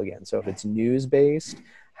for people again. So if it's news-based,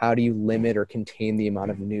 how do you limit or contain the amount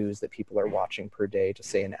of news that people are watching per day to,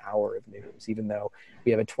 say, an hour of news? Even though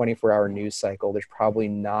we have a 24-hour news cycle, there's probably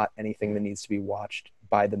not anything that needs to be watched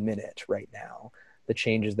by the minute right now. The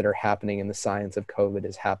changes that are happening in the science of COVID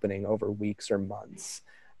is happening over weeks or months.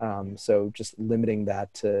 So just limiting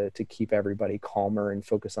that to keep everybody calmer and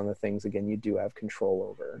focus on the things, again, you do have control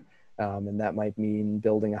over. And that might mean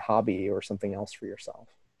building a hobby or something else for yourself.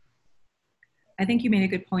 I think you made a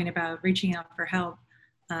good point about reaching out for help.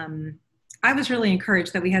 I was really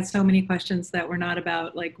encouraged that we had so many questions that were not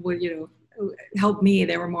about like, what, help me.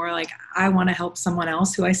 They were more like, I want to help someone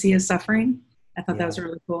else who I see as suffering. I thought that was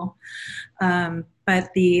really cool. But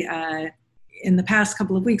in the past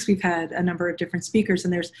couple of weeks, we've had a number of different speakers,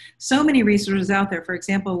 and there's so many resources out there. For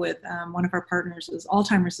example, with one of our partners is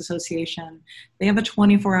Alzheimer's Association. They have a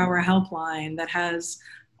 24-hour helpline that has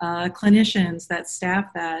clinicians that staff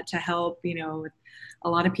that to help, with a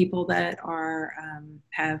lot of people that are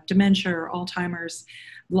have dementia or Alzheimer's.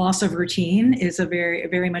 Loss of routine is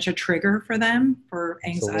very much a trigger for them for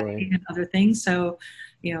anxiety Absolutely. and other things. So,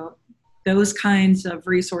 those kinds of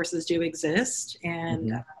resources do exist,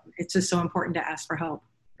 and it's just so important to ask for help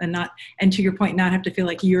and to your point, not have to feel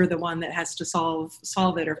like you're the one that has to solve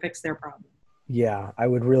it or fix their problem. Yeah, I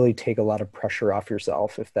would really take a lot of pressure off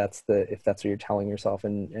yourself if that's what you're telling yourself,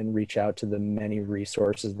 and reach out to the many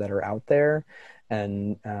resources that are out there.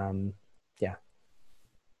 And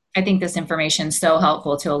I think this information is so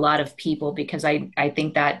helpful to a lot of people, because I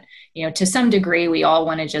think that, to some degree, we all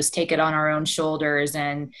want to just take it on our own shoulders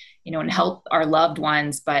and, and help our loved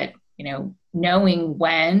ones. But, knowing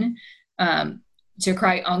when to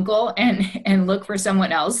cry uncle and look for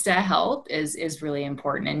someone else to help is really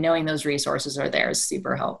important. And knowing those resources are there is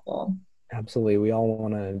super helpful. Absolutely. We all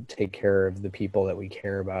want to take care of the people that we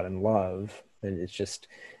care about and love. And it's just,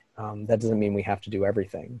 that doesn't mean we have to do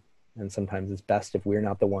everything. And sometimes it's best if we're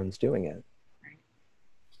not the ones doing it.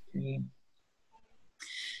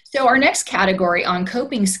 So our next category on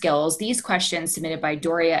coping skills, these questions submitted by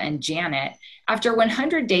Doria and Janet. After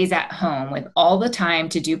 100 days at home with all the time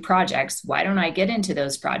to do projects, why don't I get into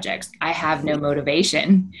those projects? I have no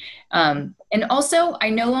motivation. And also, I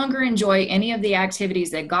no longer enjoy any of the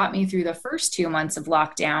activities that got me through the first 2 months of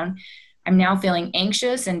lockdown. I'm now feeling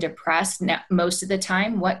anxious and depressed most of the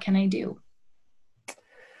time. What can I do?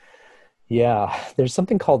 Yeah, there's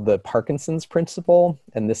something called the Parkinson's principle,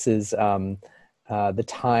 and this is the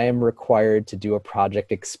time required to do a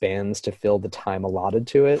project expands to fill the time allotted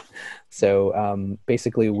to it. So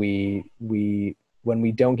basically, when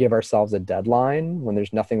we don't give ourselves a deadline, when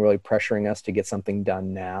there's nothing really pressuring us to get something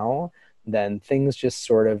done now, then things just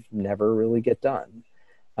sort of never really get done.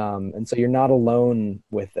 And so you're not alone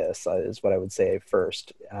with this, is what I would say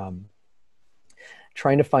first.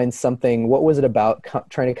 Trying to find something, what was it about,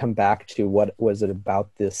 trying to come back to what was it about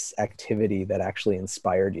this activity that actually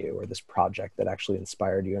inspired you, or this project that actually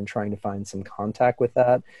inspired you, and trying to find some contact with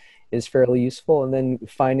that is fairly useful. And then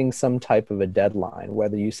finding some type of a deadline,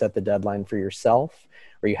 whether you set the deadline for yourself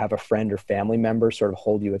or you have a friend or family member sort of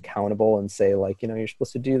hold you accountable and say, like, you're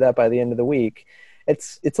supposed to do that by the end of the week.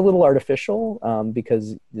 It's a little artificial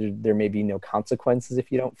because there may be no consequences if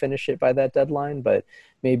you don't finish it by that deadline, but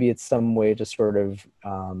maybe it's some way to sort of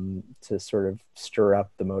stir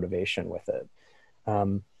up the motivation with it.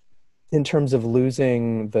 In terms of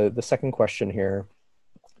losing the second question here,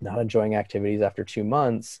 not enjoying activities after 2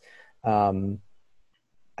 months, I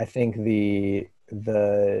think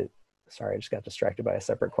sorry, I just got distracted by a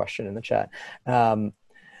separate question in the chat. I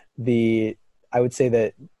would say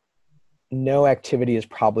that no activity is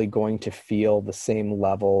probably going to feel the same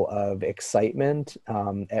level of excitement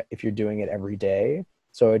if you're doing it every day.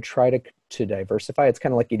 So I try to diversify. It's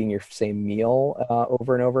kind of like eating your same meal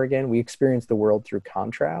over and over again. We experience the world through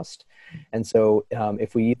contrast. And so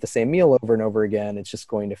if we eat the same meal over and over again, it's just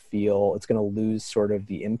going to lose sort of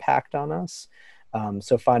the impact on us.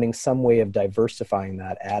 So finding some way of diversifying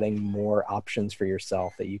that, adding more options for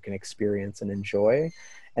yourself that you can experience and enjoy.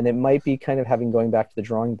 And it might be kind of going back to the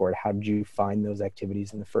drawing board. How did you find those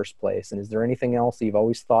activities in the first place? And is there anything else that you've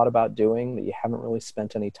always thought about doing that you haven't really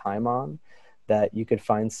spent any time on, that you could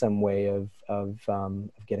find some way of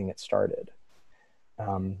getting it started?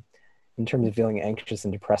 In terms of feeling anxious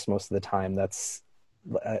and depressed most of the time, that's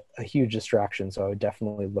a huge distraction. So I would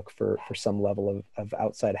definitely look for some level of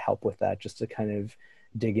outside help with that, just to kind of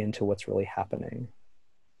dig into what's really happening.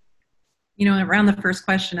 Around the first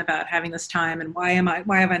question about having this time and why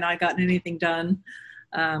have I not gotten anything done?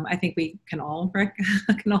 I think we can all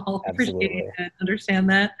appreciate and understand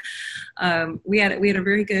that. We had a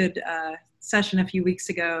very good session a few weeks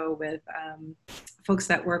ago with folks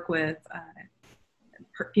that work with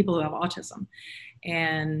people who have autism,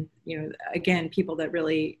 and again, people that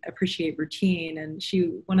really appreciate routine. And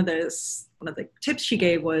one of the tips she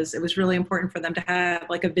gave was it was really important for them to have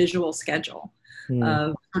like a visual schedule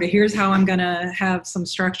of sort of, here's how I'm going to have some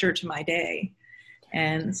structure to my day.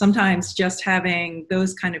 And sometimes just having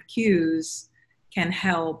those kind of cues can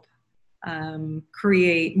help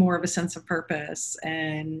create more of a sense of purpose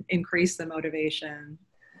and increase the motivation.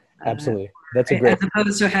 Absolutely. That's a great, as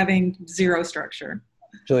opposed to having zero structure.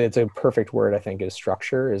 Julie, it's a perfect word, I think, is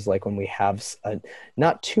structure, is like when we have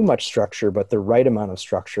not too much structure, but the right amount of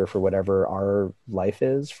structure for whatever our life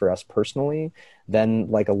is for us personally,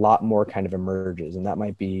 then like a lot more kind of emerges. And that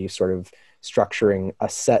might be sort of structuring a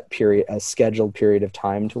set period, a scheduled period of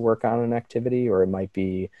time to work on an activity, or it might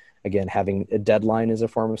be, again, having a deadline as a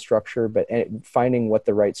form of structure, but finding what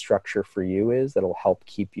the right structure for you is that'll help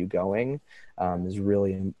keep you going is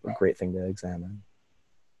really a great thing to examine.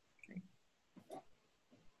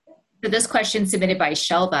 For this question submitted by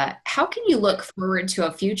Shelva, how can you look forward to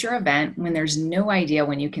a future event when there's no idea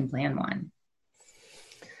when you can plan one?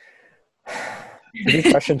 Good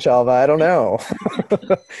question, Shelva. I don't know.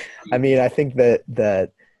 I mean, I think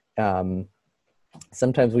that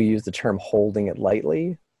sometimes we use the term holding it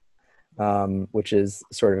lightly, which is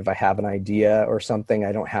sort of if I have an idea or something,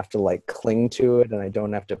 I don't have to like cling to it and I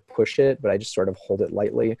don't have to push it, but I just sort of hold it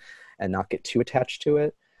lightly and not get too attached to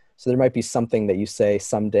it. So there might be something that you say,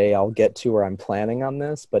 someday I'll get to, or I'm planning on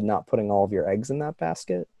this, but not putting all of your eggs in that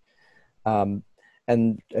basket.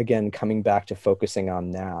 And again, coming back to focusing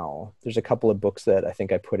on now, there's a couple of books that I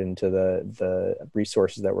think I put into the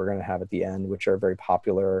resources that we're going to have at the end, which are very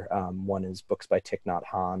popular. One is books by Thich Nhat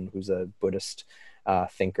Hanh, who's a Buddhist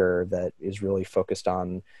thinker that is really focused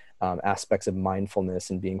on aspects of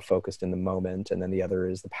mindfulness and being focused in the moment. And then the other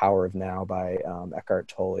is The Power of Now by Eckhart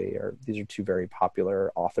Tolle. These are two very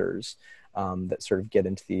popular authors that sort of get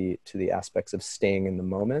into the aspects of staying in the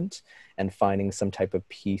moment and finding some type of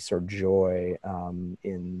peace or joy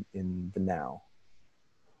in the now.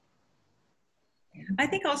 I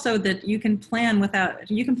think also that you can plan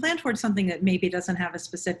towards something that maybe doesn't have a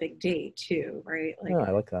specific date too, right? Like, Oh,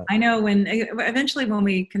 I like that. I know eventually when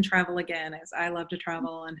we can travel again, as I love to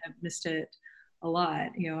travel and have missed it a lot,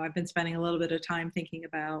 I've been spending a little bit of time thinking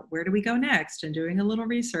about where do we go next and doing a little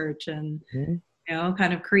research and,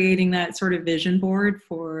 kind of creating that sort of vision board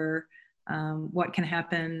for what can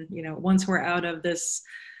happen, once we're out of this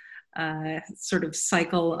sort of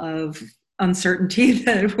cycle of uncertainty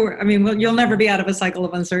you'll never be out of a cycle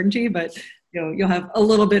of uncertainty, but you'll have a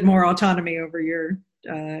little bit more autonomy over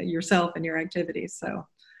yourself and your activities. So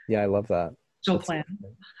yeah, I love that. Still plan.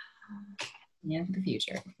 Yeah, the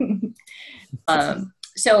future.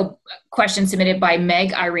 So question submitted by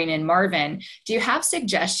Meg, Irene, and Marvin. Do you have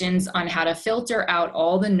suggestions on how to filter out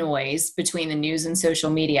all the noise between the news and social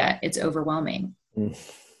media? It's overwhelming.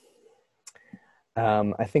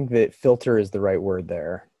 I think that filter is the right word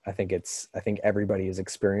there. I think everybody is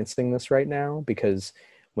experiencing this right now, because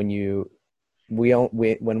when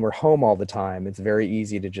we're home all the time, it's very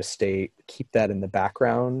easy to just keep that in the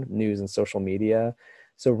background, news and social media.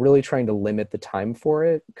 So really trying to limit the time for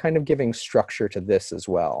it, kind of giving structure to this as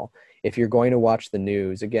well. If you're going to watch the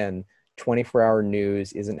news, again, 24-hour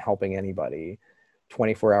news isn't helping anybody.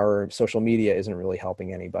 24-hour social media isn't really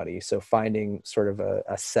helping anybody. So finding sort of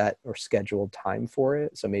a set or scheduled time for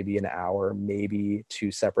it. So maybe an hour, maybe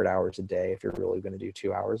 2 separate hours a day if you're really going to do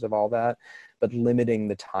 2 hours of all that, but limiting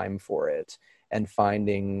the time for it and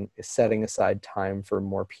setting aside time for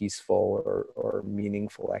more peaceful or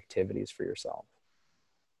meaningful activities for yourself.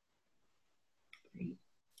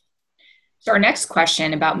 So our next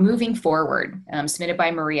question about moving forward, submitted by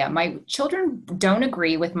Maria. My children don't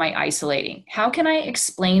agree with my isolating. How can I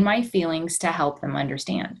explain my feelings to help them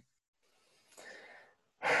understand?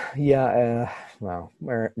 Yeah, wow,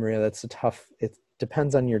 Maria, that's it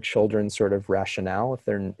depends on your children's sort of rationale.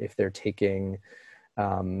 If they're taking,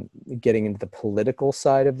 getting into the political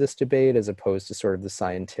side of this debate as opposed to sort of the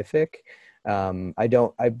scientific.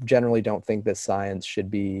 I generally don't think that science should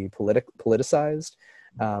be politicized.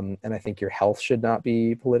 And I think your health should not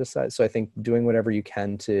be politicized. So I think doing whatever you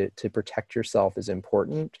can to protect yourself is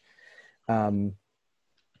important. I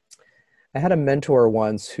had a mentor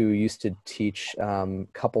once who used to teach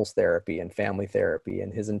couples therapy and family therapy,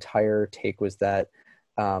 and his entire take was that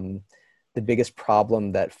the biggest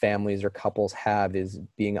problem that families or couples have is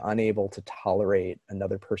being unable to tolerate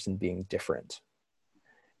another person being different.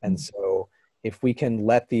 And so if we can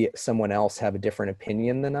let someone else have a different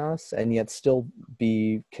opinion than us and yet still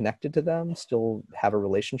be connected to them, still have a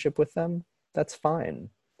relationship with them, that's fine.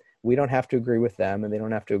 We don't have to agree with them and they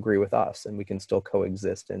don't have to agree with us, and we can still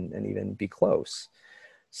coexist and even be close.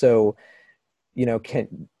 So,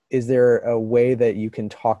 is there a way that you can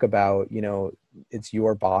talk about, it's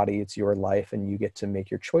your body, it's your life, and you get to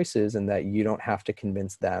make your choices, and that you don't have to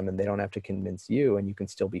convince them and they don't have to convince you, and you can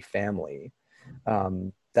still be family?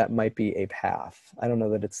 That might be a path. I don't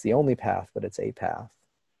know that it's the only path, but it's a path.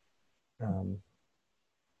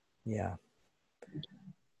 Yeah.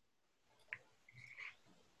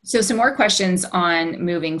 So some more questions on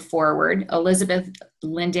moving forward. Elizabeth,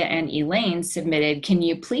 Linda, and Elaine submitted, can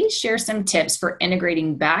you please share some tips for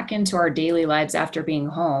integrating back into our daily lives after being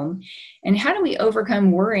home? And how do we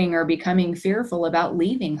overcome worrying or becoming fearful about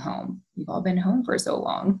leaving home? We've all been home for so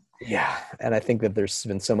long. Yeah, and I think that there's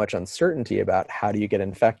been so much uncertainty about how do you get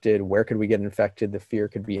infected, where could we get infected? The fear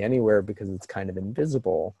could be anywhere because it's kind of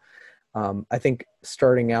invisible. I think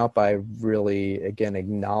starting out by really, again,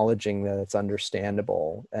 acknowledging that it's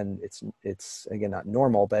understandable and it's again, not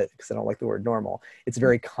normal, but because I don't like the word normal, it's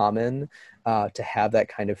very common to have that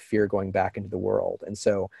kind of fear going back into the world. And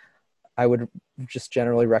so I would just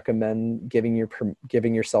generally recommend giving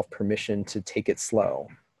yourself permission to take it slow,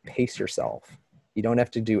 pace yourself. You don't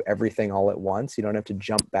have to do everything all at once. You don't have to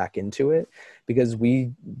jump back into it because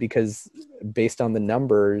based on the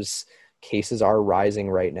numbers, cases are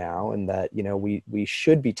rising right now, and that, we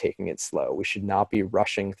should be taking it slow. We should not be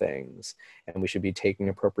rushing things, and we should be taking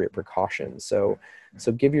appropriate precautions. So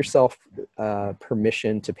give yourself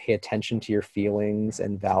permission to pay attention to your feelings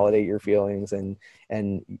and validate your feelings,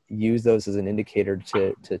 and use those as an indicator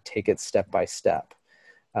to take it step by step.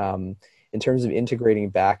 In terms of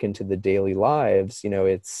integrating back into the daily lives,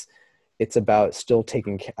 it's about still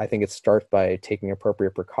I think it starts by taking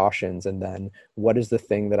appropriate precautions, and then what is the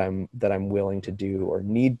thing that I'm willing to do or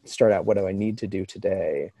start out, what do I need to do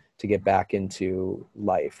today to get back into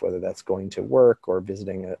life, whether that's going to work or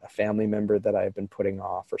visiting a family member that I've been putting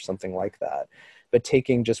off or something like that. But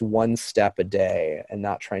taking just one step a day and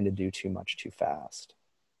not trying to do too much too fast.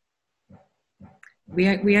 We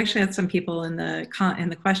actually had some people in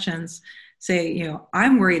the questions say,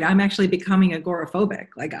 I'm worried I'm actually becoming agoraphobic.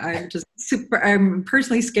 Like I'm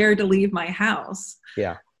personally scared to leave my house.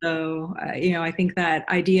 Yeah. So, I think that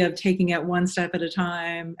idea of taking it one step at a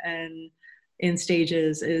time and in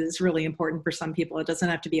stages is really important for some people. It doesn't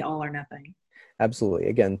have to be all or nothing. Absolutely.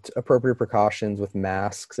 Again, appropriate precautions with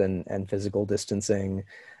masks and physical distancing.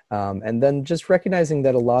 And then just recognizing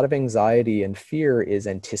that a lot of anxiety and fear is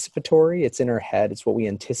anticipatory. It's in our head. It's what we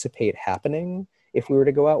anticipate happening if we were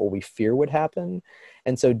to go out, what we fear would happen.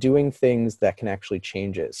 And so doing things that can actually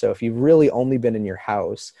change it. So if you've really only been in your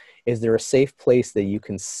house, is there a safe place that you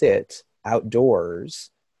can sit outdoors?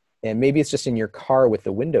 And maybe it's just in your car with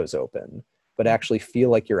the windows open, but actually feel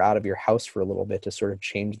like you're out of your house for a little bit to sort of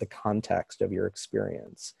change the context of your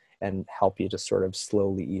experience and help you to sort of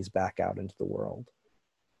slowly ease back out into the world.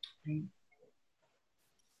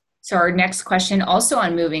 So our next question, also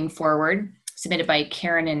on moving forward, submitted by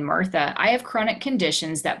Karen and Martha. I have chronic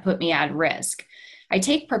conditions that put me at risk. I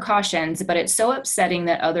take precautions, but it's so upsetting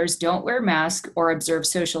that others don't wear masks or observe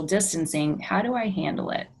social distancing. How do I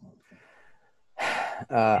handle it?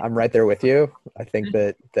 I'm right there with you. I think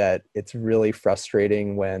that it's really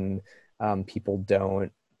frustrating when people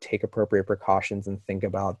don't take appropriate precautions and think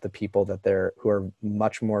about the people who are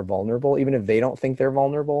much more vulnerable, even if they don't think they're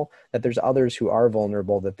vulnerable, that there's others who are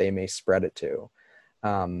vulnerable that they may spread it to.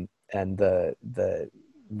 And the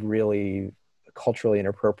really culturally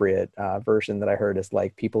inappropriate version that I heard is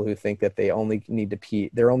like people who think that they only need to pee,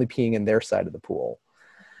 they're only peeing in their side of the pool.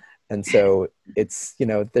 And so it's,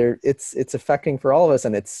 it's affecting for all of us,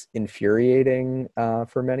 and it's infuriating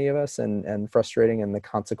for many of us, and frustrating, and the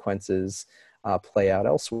consequences play out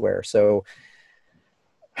elsewhere. So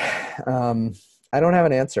I don't have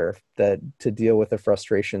an answer to deal with the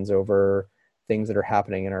frustrations over things that are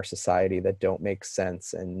happening in our society that don't make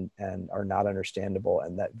sense and are not understandable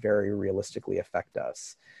and that very realistically affect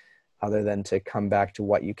us, other than to come back to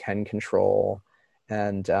what you can control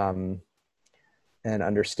and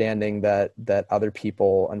understanding that other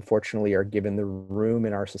people, unfortunately, are given the room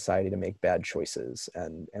in our society to make bad choices,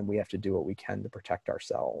 and we have to do what we can to protect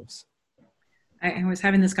ourselves. I was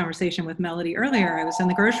having this conversation with Melody earlier. I was in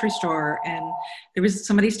the grocery store and there was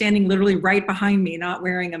somebody standing literally right behind me, not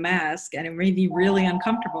wearing a mask, and it made me really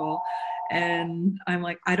uncomfortable. And I'm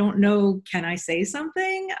like, I don't know, can I say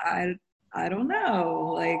something? I don't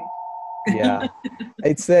know. Like, yeah,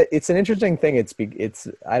 it's an interesting thing.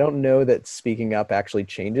 I don't know that speaking up actually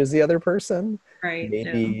changes the other person. Right.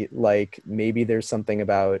 Maybe there's something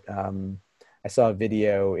about, I saw a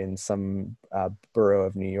video in some borough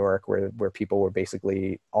of New York where people were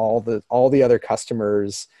basically all the other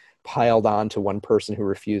customers piled on to one person who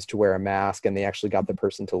refused to wear a mask, and they actually got the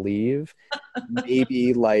person to leave.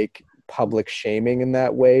 Maybe like public shaming in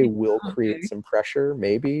that way will create some pressure,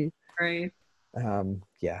 maybe. Right.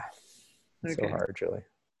 Yeah. Okay. So hard, Julie.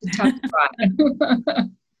 Tough spot.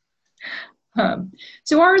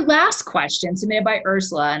 So our last question submitted by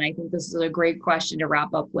Ursula, and I think this is a great question to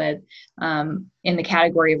wrap up with in the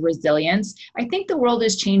category of resilience. I think the world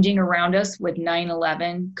is changing around us with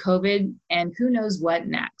 9/11, COVID, and who knows what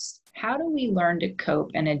next. How do we learn to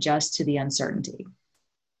cope and adjust to the uncertainty?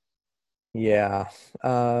 Yeah,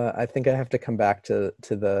 I think I have to come back to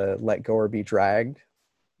the let go or be dragged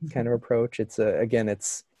kind of approach. It's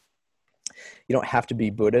you don't have to be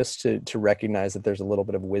Buddhist to recognize that there's a little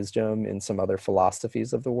bit of wisdom in some other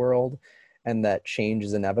philosophies of the world, and that change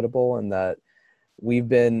is inevitable, and that we've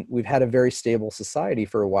had a very stable society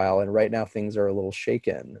for a while, and right now things are a little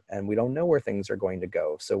shaken, and we don't know where things are going to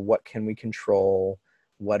go. So what can we control?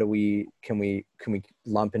 What do we can we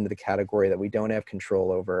lump into the category that we don't have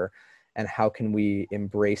control over, and how can we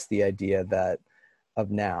embrace the idea that of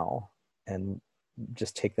now and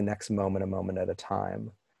just take the next moment a moment at a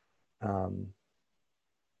time.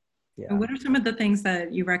 Yeah. What are some of the things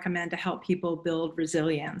that you recommend to help people build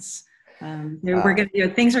resilience?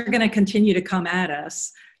 Things are going to continue to come at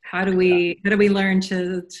us. How do we learn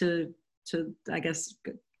to I guess,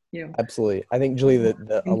 Absolutely. I think, Julie,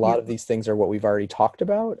 that a lot of these things are what we've already talked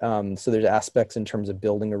about. So there's aspects in terms of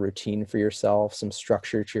building a routine for yourself, some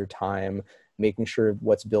structure to your time, making sure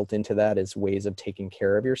what's built into that is ways of taking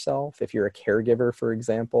care of yourself. If you're a caregiver, for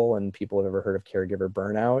example, and people have ever heard of caregiver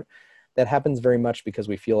burnout, that happens very much because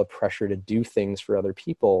we feel a pressure to do things for other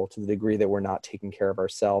people to the degree that we're not taking care of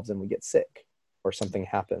ourselves, and we get sick or something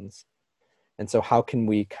happens. And so how can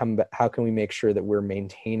we make sure that we're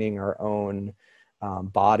maintaining our own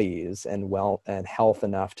bodies and health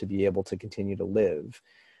enough to be able to continue to live?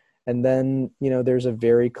 And then, there's a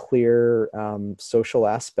very clear social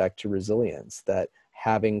aspect to resilience, that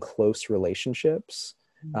having close relationships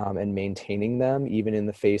and maintaining them, even in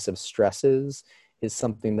the face of stresses, is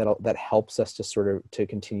something that helps us to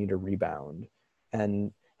continue to rebound.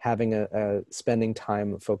 And having spending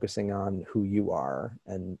time focusing on who you are.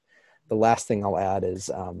 And the last thing I'll add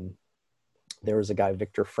is there was a guy,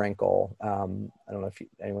 Viktor Frankl. I don't know if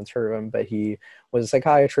anyone's heard of him, but he was a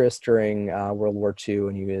psychiatrist during World War II,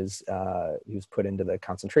 and he was put into the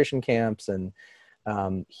concentration camps. And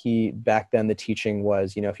back then the teaching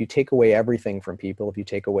was, if you take away everything from people, if you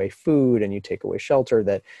take away food and you take away shelter,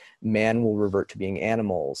 that man will revert to being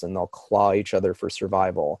animals and they'll claw each other for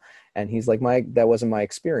survival. And he's like, that wasn't my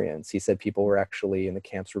experience. He said people were actually in the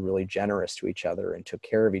camps were really generous to each other and took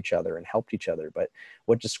care of each other and helped each other. But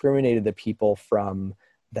what discriminated the people from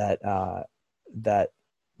that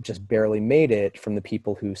just barely made it from the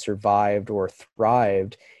people who survived or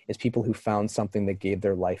thrived is people who found something that gave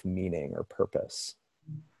their life meaning or purpose.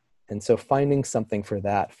 And so finding something for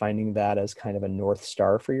that, finding that as kind of a North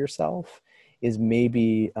Star for yourself, is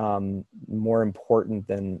maybe more important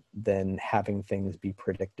than having things be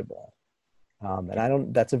predictable.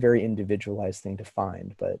 And that's a very individualized thing to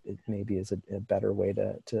find, but it maybe is a better way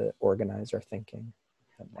to organize our thinking.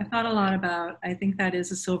 I thought a lot about, I think that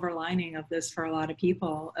is a silver lining of this for a lot of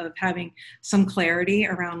people, of having some clarity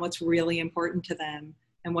around what's really important to them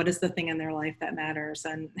and what is the thing in their life that matters,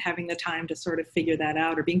 and having the time to sort of figure that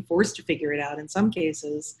out, or being forced to figure it out in some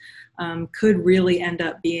cases, could really end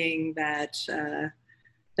up being that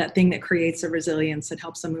thing that creates a resilience that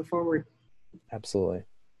helps them move forward. Absolutely.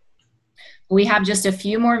 We have just a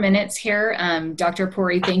few more minutes here. Dr.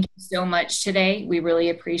 Puri, thank you so much today. We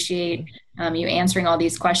really appreciate you answering all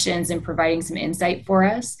these questions and providing some insight for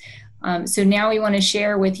us. So now we want to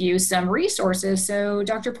share with you some resources. So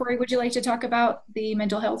Dr. Puri, would you like to talk about the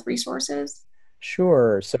mental health resources?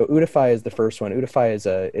 Sure. So Udify is the first one. Udify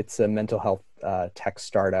is a mental health tech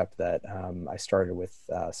startup that I started with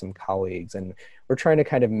some colleagues, and we're trying to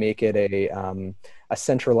kind of make it a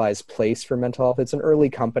centralized place for mental health. It's an early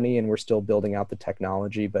company, and we're still building out the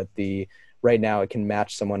technology, but right now it can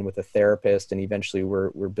match someone with a therapist, and eventually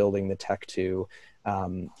we're building the tech to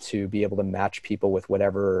be able to match people with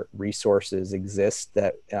whatever resources exist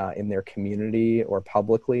that in their community or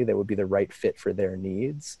publicly that would be the right fit for their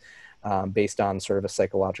needs. Based on sort of a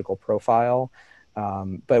psychological profile.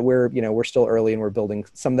 But we're still early, and we're building.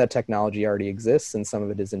 Some of that technology already exists, and some of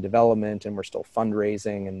it is in development, and we're still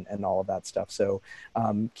fundraising and all of that stuff. So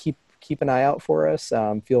keep an eye out for us.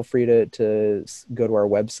 Feel free to go to our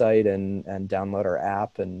website and download our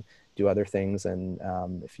app and do other things. And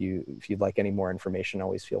if you'd like any more information,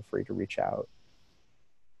 always feel free to reach out.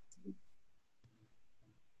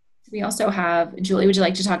 We also have, Julie, would you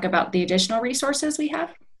like to talk about the additional resources we have?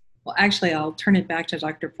 Well, actually, I'll turn it back to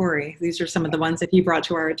Dr. Puri. These are some of the ones that he brought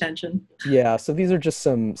to our attention. Yeah, so these are just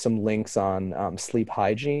some links on sleep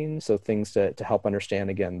hygiene. So things to help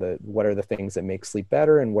understand, again, what are the things that make sleep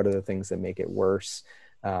better and what are the things that make it worse.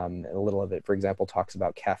 A little of it, for example, talks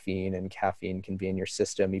about caffeine, and caffeine can be in your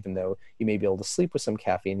system. Even though you may be able to sleep with some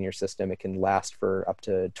caffeine in your system, it can last for up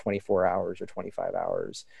to 24 hours or 25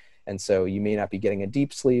 hours. And so you may not be getting a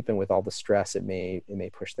deep sleep, and with all the stress, it may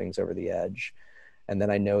push things over the edge. And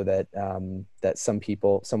then I know that that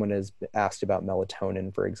someone has asked about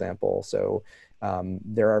melatonin, for example. So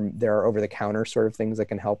there are over-the-counter sort of things that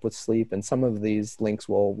can help with sleep, and some of these links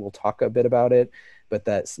will talk a bit about it. But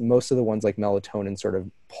that most of the ones like melatonin sort of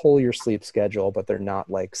pull your sleep schedule, but they're not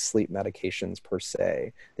like sleep medications per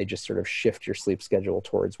se. They just sort of shift your sleep schedule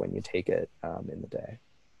towards when you take it in the day.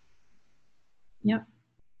 Yep.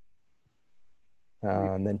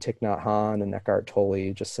 And then Thich Nhat Hanh and Eckhart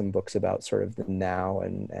Tolle, just some books about sort of the now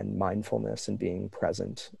and mindfulness and being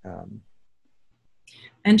present.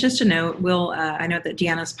 And just a note, I know that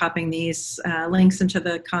Deanna's popping these links into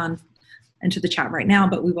the chat right now,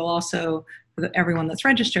 but we will also, for everyone that's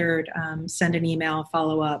registered, send an email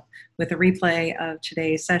follow-up with a replay of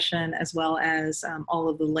today's session, as well as all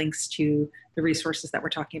of the links to the resources that we're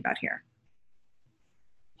talking about here.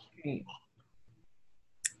 Great.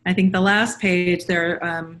 I think the last page, there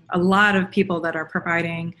are a lot of people that are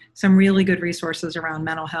providing some really good resources around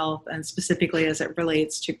mental health, and specifically as it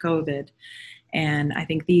relates to COVID. And I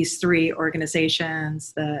think these three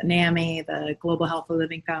organizations, the NAMI, the Global Healthy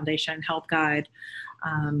Living Foundation, Help Guide,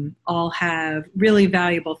 all have really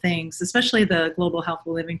valuable things, especially the Global Healthy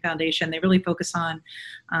Living Foundation. They really focus on,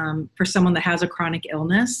 for someone that has a chronic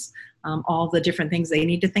illness, all the different things they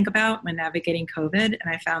need to think about when navigating COVID. And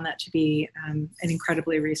I found that to be an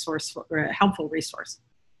incredibly helpful resource.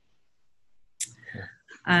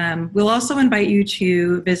 We'll also invite you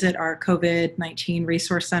to visit our COVID-19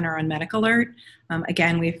 Resource Center on MedicAlert.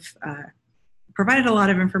 Again, we've provided a lot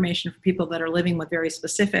of information for people that are living with very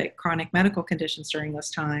specific chronic medical conditions during this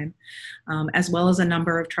time, as well as a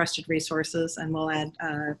number of trusted resources, and we'll add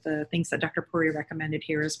the things that Dr. Puri recommended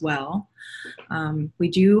here as well. We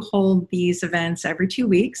do hold these events every 2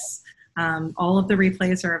 weeks. All of the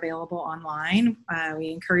replays are available online. We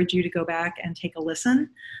encourage you to go back and take a listen.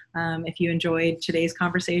 If you enjoyed today's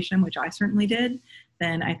conversation, which I certainly did,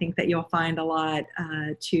 then I think that you'll find a lot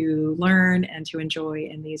to learn and to enjoy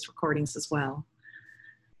in these recordings as well.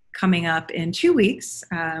 Coming up in 2 weeks,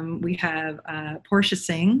 we have Portia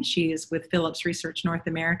Singh. She is with Philips Research North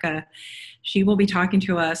America. She will be talking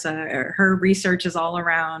to us. Her research is all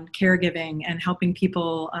around caregiving and helping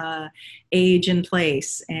people age in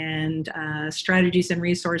place, and strategies and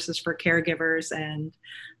resources for caregivers and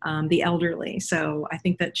the elderly. So I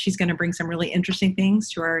think that she's going to bring some really interesting things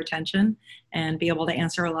to our attention and be able to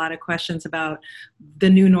answer a lot of questions about the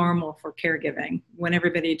new normal for caregiving when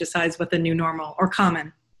everybody decides what the new normal, or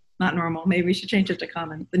common, not normal, maybe we should change it to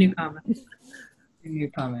common, the new common. The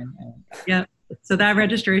new common. Yep. So that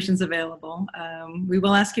registration's available. We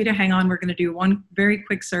will ask you to hang on. We're going to do one very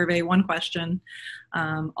quick survey, one question.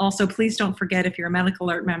 Also, please don't forget, if you're a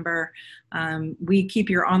MedicAlert member, we keep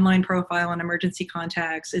your online profile and emergency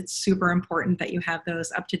contacts. It's super important that you have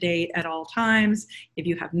those up to date at all times. If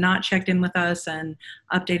you have not checked in with us and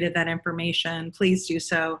updated that information, please do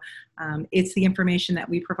so. It's the information that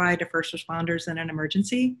we provide to first responders in an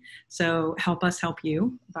emergency. So help us help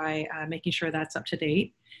you by making sure that's up to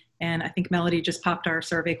date. And I think Melody just popped our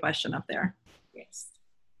survey question up there. Yes.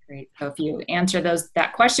 Great. So if you answer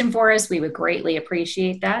that question for us, we would greatly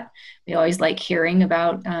appreciate that. We always like hearing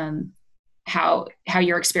about how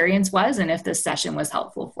your experience was and if this session was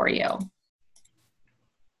helpful for you.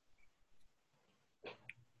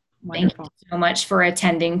 Wonderful. Thank you so much for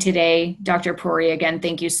attending today. Dr. Puri, again,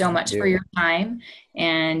 thank you so much for your time.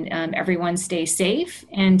 And everyone stay safe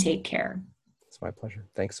and take care. It's my pleasure.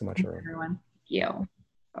 Thanks so much, everyone. Thank you.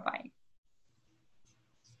 Bye-bye.